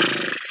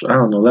 I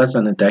don't know, less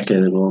than a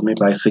decade ago, maybe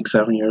like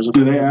 6-7 years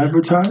ago. Do they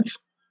advertise?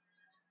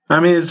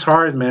 I mean, it's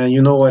hard, man.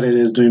 You know what it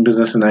is doing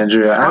business in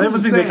Nigeria. I don't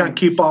think they can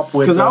keep up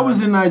with. Because I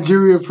was in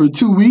Nigeria for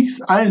 2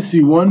 weeks, I didn't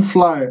see one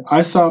flyer.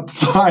 I saw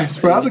flyers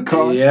for other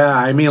cars. Yeah,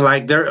 I mean,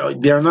 like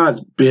they're not as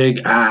big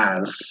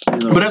as.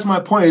 But that's my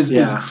point.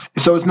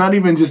 So it's not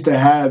even just to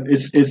have.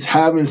 It's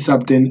having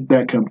something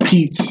that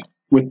competes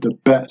with the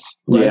best.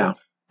 Right? Yeah,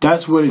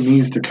 that's what it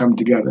needs to come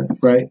together,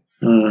 right?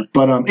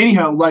 But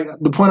anyhow, like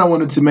the point I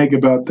wanted to make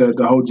about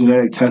the whole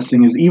genetic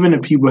testing is even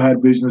if people had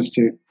visions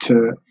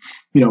to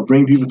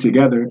bring people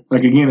together,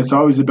 like again, it's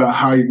always about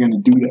how you're going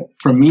to do that.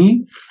 For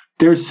me,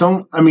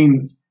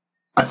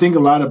 I think a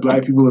lot of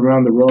Black people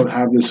around the world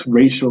have this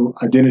racial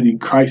identity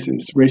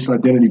crisis, racial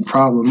identity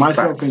problem,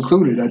 myself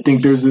included. I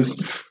think there's this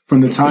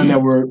from the time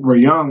that we're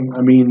young.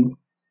 I mean,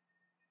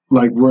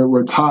 like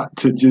we're taught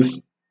to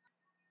just.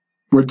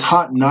 We're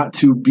taught not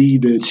to be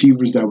the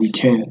achievers that we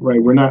can, right?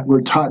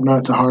 We're taught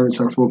not to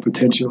harness our full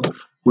potential.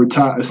 We're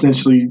taught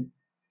essentially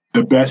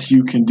the best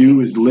you can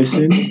do is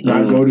listen,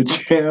 not go to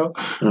jail.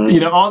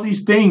 All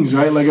these things,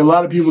 right? Like a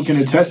lot of people can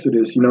attest to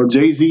this.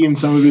 Jay-Z in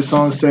some of his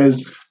songs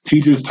says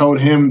teachers told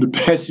him the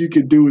best you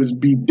could do is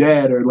be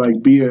dead or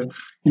like be a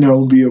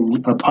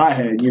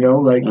pothead,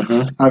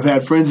 I've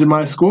had friends in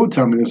my school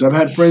tell me this. I've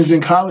had friends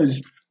in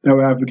college that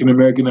were African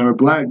American, that were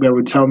Black, that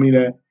would tell me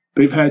that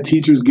they've had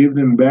teachers give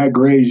them bad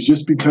grades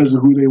just because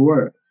of who they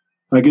were.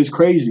 Like, it's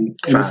crazy.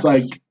 And it's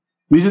like,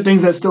 these are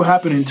things that still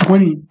happen in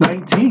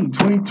 2019,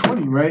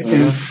 2020, right?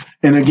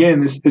 And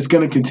again, it's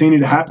going to continue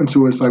to happen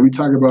to us. Like, we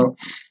talk about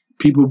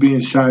people being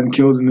shot and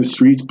killed in the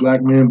streets,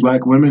 Black men,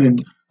 Black women.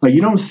 And, like,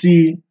 you don't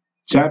see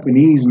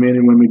Japanese men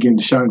and women getting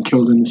shot and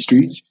killed in the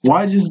streets.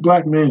 Why just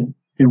Black men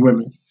and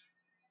women?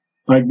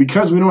 Like,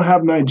 because we don't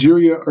have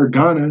Nigeria or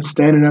Ghana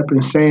standing up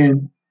and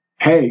saying,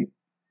 hey,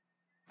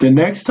 the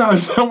next time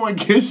someone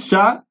gets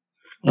shot,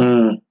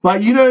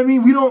 like, you know what I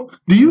mean? We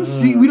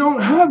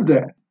don't have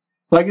that.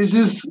 Like, it's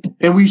just,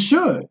 and we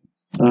should,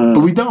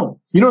 but we don't.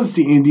 You don't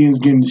see Indians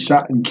getting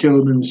shot and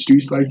killed in the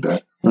streets like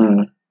that.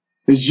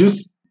 It's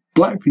just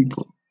Black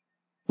people.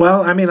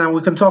 Well, I mean, and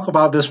we can talk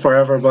about this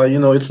forever, but,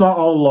 it's not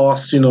all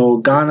lost.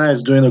 Ghana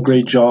is doing a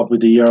great job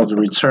with the Year of the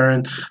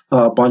Return.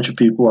 A bunch of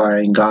people are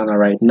in Ghana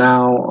right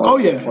now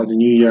for the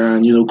new year.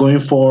 And, going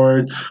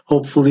forward,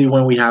 hopefully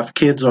when we have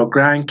kids or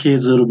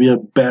grandkids, it'll be a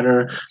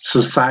better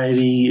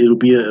society. It'll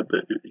be,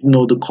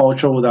 the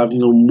culture would have,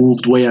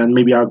 moved away, and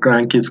maybe our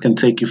grandkids can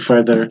take it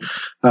further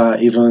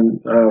even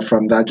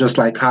from that. Just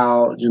like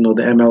how,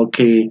 the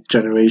MLK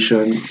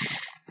generation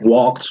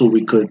walked so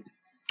we could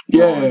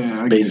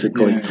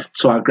basically.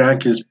 So our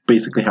grandkids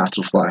basically have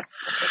to fly.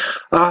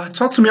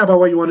 Talk to me about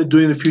what you want to do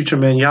in the future,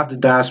 man. You have the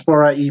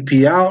Diaspora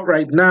EP out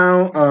right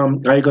now. Are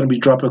you going to be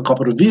dropping a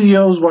couple of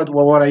videos? What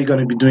are you going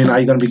to be doing? Are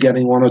you going to be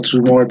getting 1 or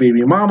 2 more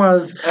baby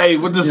mamas? Hey,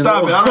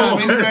 stop it. I don't have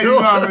any baby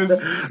mamas.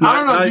 I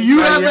don't know. Do you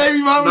have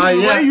baby mamas?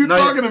 What are you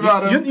talking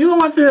about? You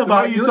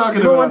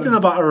know one thing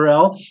about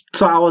Arel?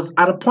 So I was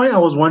at a point I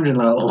was wondering,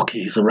 like, okay,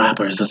 he's a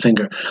rapper, he's a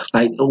singer.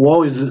 Like,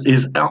 what is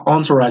his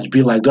entourage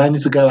be like? Do I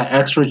need to get like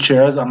extra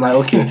chairs? I'm like,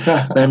 okay,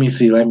 let me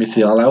see. I'm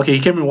like, okay, he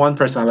came with one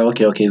person. I'm like,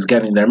 okay, he's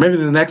getting there. Maybe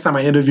the next time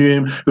I interview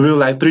him, it'll be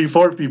like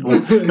 3-4 people.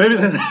 Maybe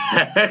the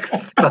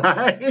next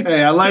time.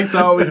 Hey, I like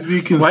to always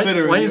be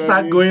considerate. When you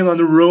start going on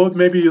the road,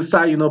 maybe you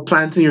start,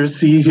 planting your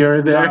seed here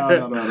and there.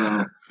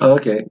 No.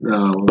 Okay.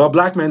 No. But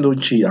Black men don't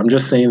cheat. I'm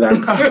just saying that.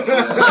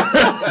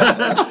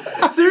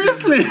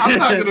 Seriously. I'm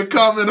not going to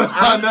comment on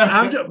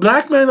that.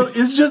 Black men,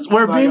 it's just,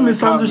 we're being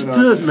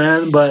misunderstood,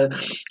 man. But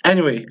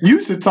anyway.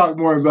 You should talk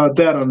more about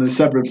that on a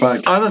separate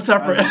podcast. On a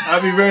separate.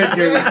 I'll be very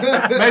curious.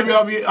 Maybe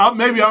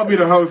I'll be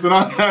the host and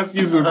I'll ask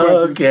you some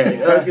questions.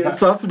 Okay.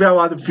 Talk to me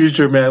about the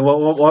future, man.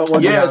 What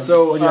do you have in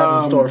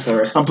store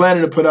for us? I'm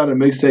planning to put out a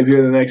mixtape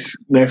here in the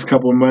next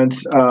couple of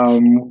months.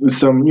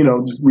 Some,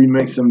 just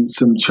remix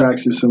some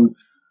tracks or some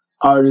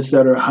artists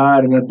that are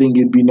hot, and I think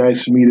it'd be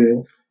nice for me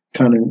to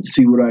kind of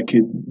see what I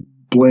could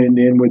blend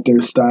in with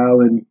their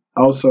style, and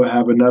also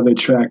have another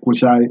track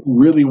which I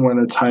really want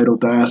to title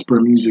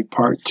Diaspora Music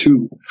Part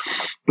 2.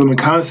 And the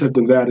concept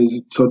of that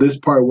is, so this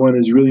Part 1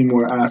 is really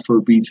more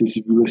Afro beats, if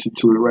you listen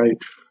to it, right?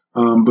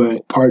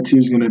 But part 2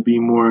 is going to be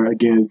more,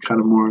 again, kind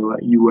of more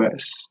like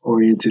U.S.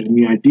 oriented. And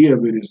the idea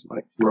of it is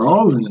like we're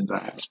all in the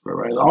diaspora,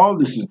 right? All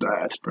this is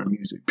diaspora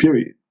music,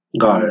 period.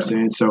 Got You know what I'm it.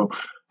 saying? So,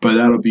 but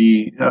that'll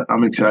be,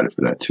 I'm excited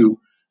for that too.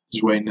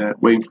 Just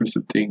waiting for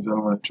some things. I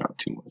don't want to drop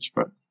too much,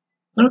 but.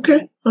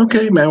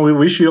 Okay, man. We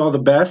wish you all the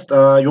best.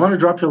 You want to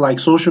drop your like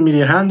social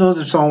media handles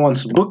if someone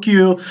wants to book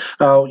you,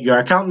 your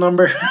account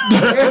number,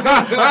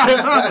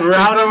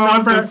 routing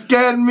number.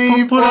 Scan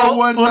me, Put out-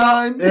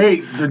 419.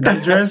 Hey, the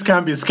Nigerians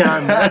can't be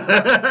scammed.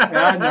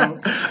 I know.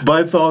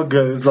 But it's all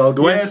good. It's all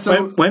good. Yeah,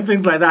 so- When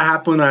things like that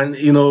happen, and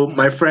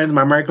my friends,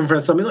 my American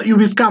friends, tell me, "You'll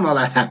be scammed." I'm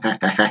like,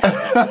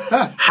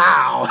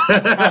 how?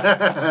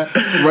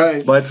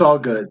 Right. But it's all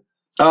good.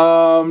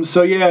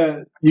 So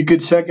yeah, you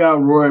could check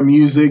out Rora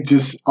Music,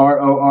 just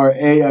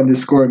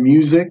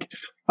RORA_music.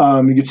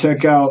 You can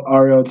check out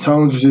RL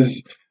Tones, which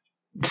is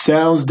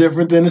sounds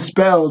different than it's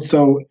spelled.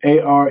 So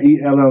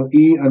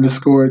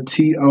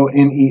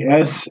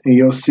ARELLE_TONES, and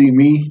you'll see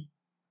me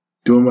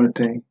doing my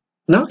thing.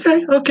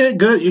 Okay,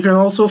 good. You can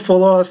also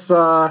follow us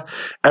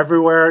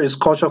everywhere. It's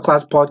Cultural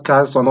Class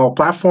Podcast on all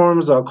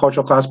platforms,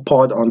 Cultural Class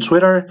Pod on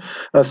Twitter.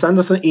 Send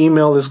us an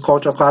email. It's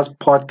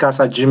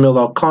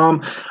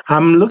culturalclasspodcast@gmail.com.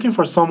 I'm looking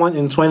for someone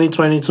in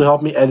 2020 to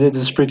help me edit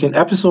these freaking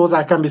episodes.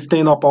 I can be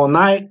staying up all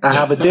night. I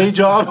have a day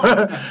job.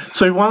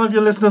 So if one of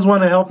your listeners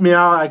want to help me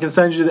out, I can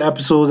send you the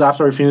episodes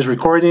after we finish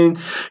recording.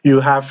 You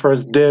have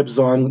first dibs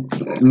on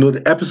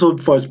the episode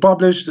before it's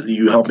published.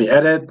 You help me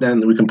edit,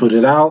 then we can put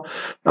it out.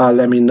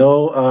 Let me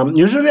know.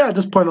 Usually at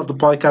this point of the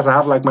podcast, I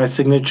have like my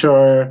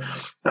signature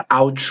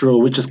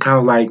outro, which is kind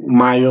of like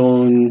my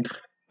own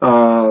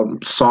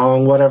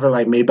song, whatever,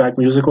 like Maybach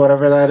music,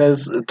 whatever that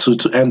is,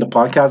 to end the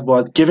podcast.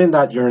 But given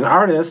that you're an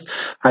artist,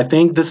 I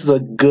think this is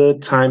a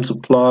good time to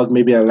plug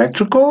maybe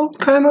electrical,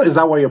 kind of. Is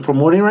that what you're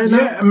promoting right now?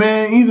 Yeah,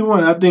 man, either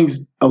one. I think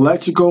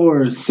electrical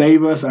or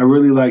Save Us. I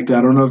really like that.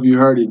 I don't know if you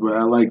heard it, but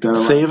I like that a lot.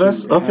 Save too.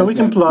 Us? It Okay, has we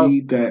can that plug.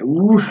 beat that,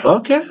 ooh.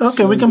 Okay,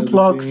 So we can does the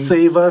plug thing.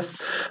 Save Us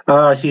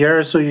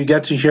here, so you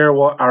get to hear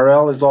what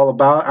RL is all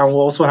about, and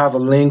we'll also have a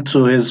link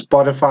to his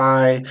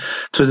Spotify,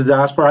 to the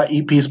Diaspora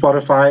EP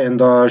Spotify in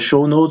the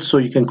show notes, so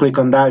you can click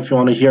on that if you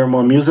want to hear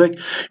more music.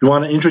 You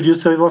want to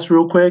introduce Save Us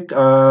real quick?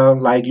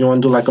 Like you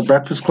want to do like a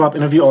Breakfast Club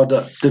interview, or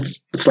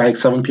it's like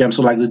 7 p.m.,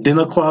 so like the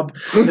dinner club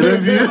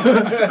interview,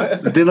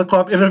 the dinner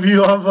club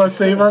interview of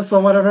Save Us or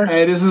whatever.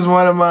 Hey, this is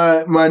one of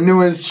my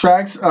newest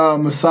tracks.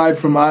 Aside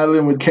from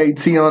Island with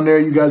KT on there,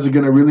 you guys are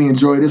gonna really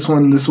enjoy this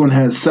one. This one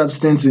has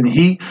substance and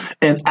heat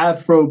and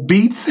Afro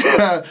beats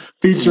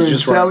featuring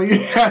Just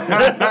Shelly.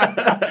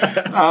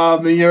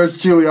 And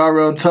yours truly,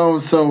 RL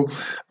Tones. So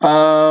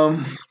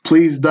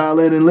please dial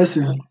in and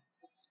listen.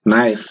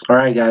 Nice. All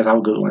right, guys, have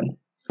a good one.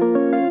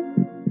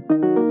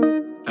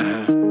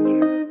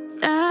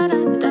 Da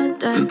da da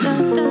da da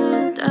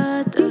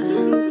da da.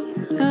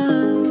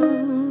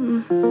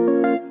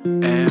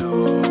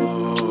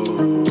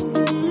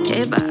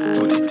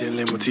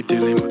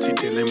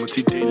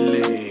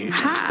 Multi-dilly.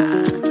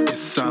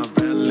 It's all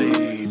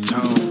really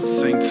tone.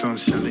 Sing to him,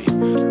 Shelly.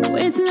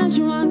 Wait till not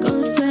you want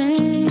go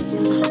say.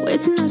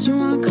 Wait till not you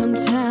want come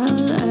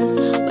tell us.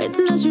 Wait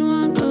till not you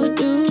want go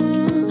do.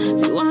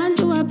 If you want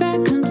do our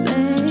back can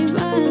save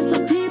us.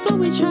 Some people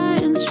we try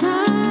and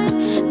try.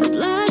 The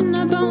blood in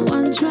our bone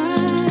one try.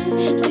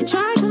 They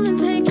try come and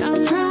take our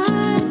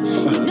pride.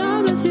 You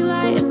know us you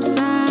light and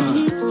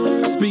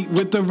fight. Speak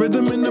with the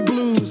rhythm and the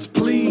blues,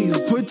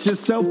 please. Put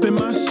yourself in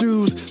my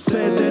shoes.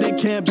 Said that it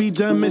can't be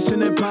done,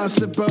 mission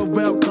impossible.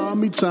 Well, call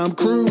me Tom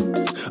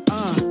Cruise.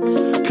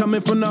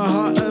 Coming from the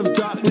heart of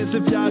darkness.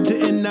 If y'all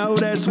didn't know,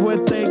 that's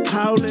what they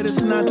call it.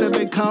 It's not that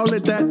they call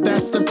it that,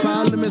 that's the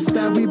problem. It's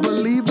that we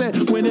believe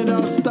it when it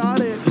all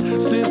started.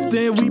 Since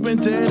then, we've been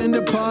dead and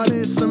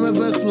departed. Some of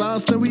us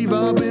lost and we've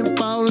all been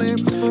falling.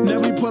 Now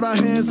we put our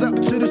hands up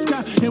to the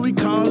sky and we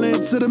call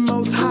it to the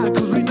most high.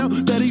 Cause we know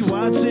that he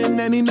watching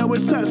and he know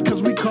it's us.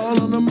 Cause we call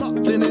on him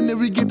often and then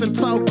we get to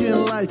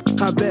talking like,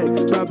 I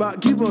beg, Rabbi,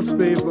 give us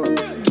favor.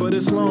 But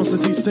it's long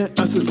since he sent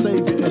us a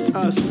savior, it's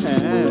us.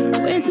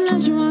 Wait till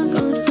not you want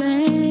go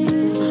say.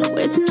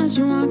 Wait till not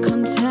you want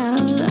come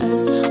tell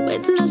us.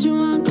 Wait till not you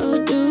want go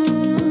do.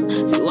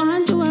 If you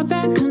want do our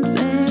back can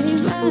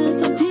save us.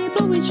 Some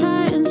people we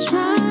try and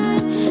try.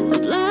 The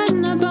blood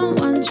in our bone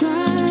one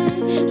try.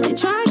 They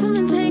try come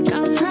and take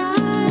our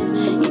pride.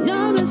 You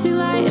know us you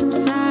light and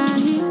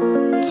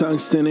fight.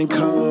 Tungsten and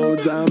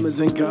cold, diamonds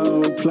and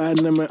gold,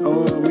 platinum and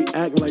oil. We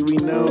act like we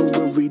know,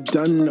 but we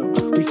don't know.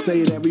 We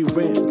say that we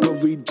rent,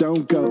 but we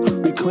don't go.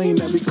 We claim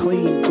that we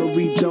clean, but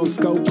we don't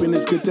scope. And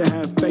it's good to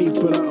have faith,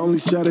 but our only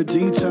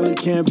strategy till it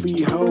can't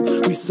be whole.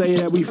 We say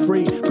that we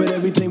free, but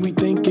everything we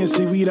think and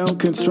see we don't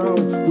control.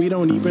 We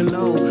don't even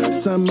know.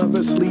 Some of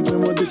us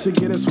sleeping, well this should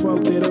get us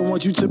woke. They don't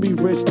want you to be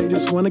rich, they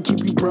just want to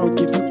keep you broke.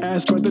 If you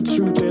ask for the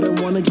truth, they don't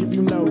want to give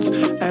you notes.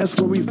 Ask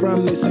where we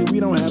from, they say we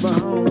don't have a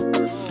home.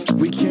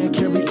 We can't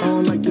carry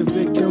on like the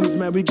victims,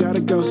 man, we gotta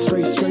go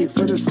straight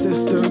for the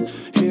system.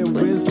 Hear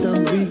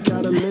wisdom, we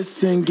gotta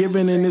listen.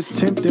 Giving in is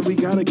tempting, we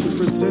gotta keep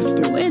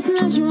resisting. Wait till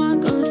not you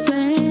want go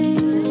say.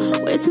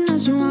 Waiting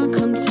that you want,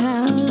 come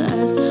tell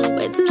us.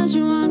 Waiting that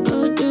you want,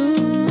 go do.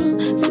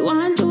 If you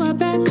want to, I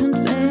back, come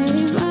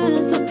save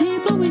us. Some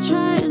people we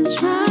try and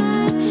try.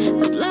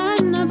 The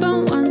blood in our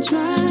bone won't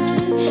dry.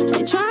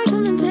 They try,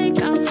 come and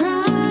take our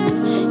pride.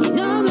 You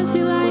know I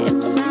see light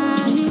and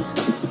fight.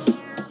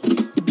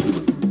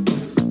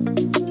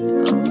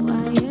 Oh,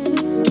 why, yeah.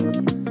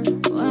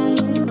 Why,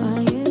 yeah,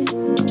 why, yeah.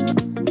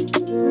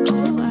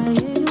 Oh, why,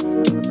 yeah.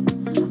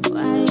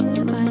 Why,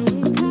 yeah, why,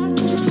 yeah.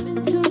 Casting up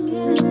into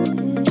it.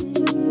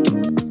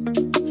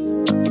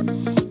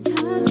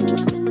 Casting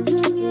up into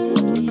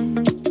it.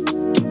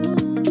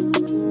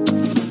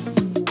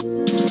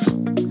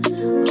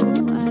 Oh,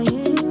 why,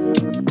 yeah.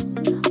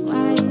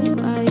 Why, yeah,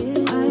 why, yeah.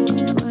 Why,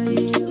 yeah,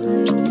 why, yeah.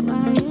 Why,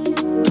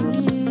 yeah, why,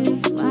 yeah.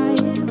 Why,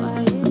 yeah,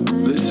 why,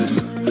 yeah. Listen,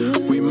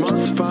 we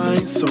must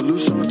find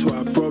solution to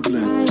our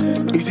problem.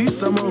 Is he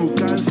someone who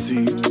can't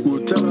see, who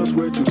will tell us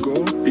where to go?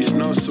 It's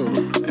not so.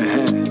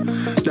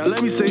 Now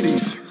let me say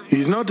this.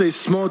 He's not a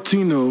small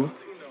team, no.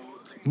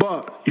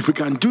 But if we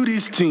can do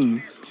this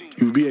team,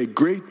 it will be a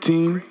great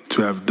team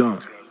to have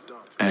done.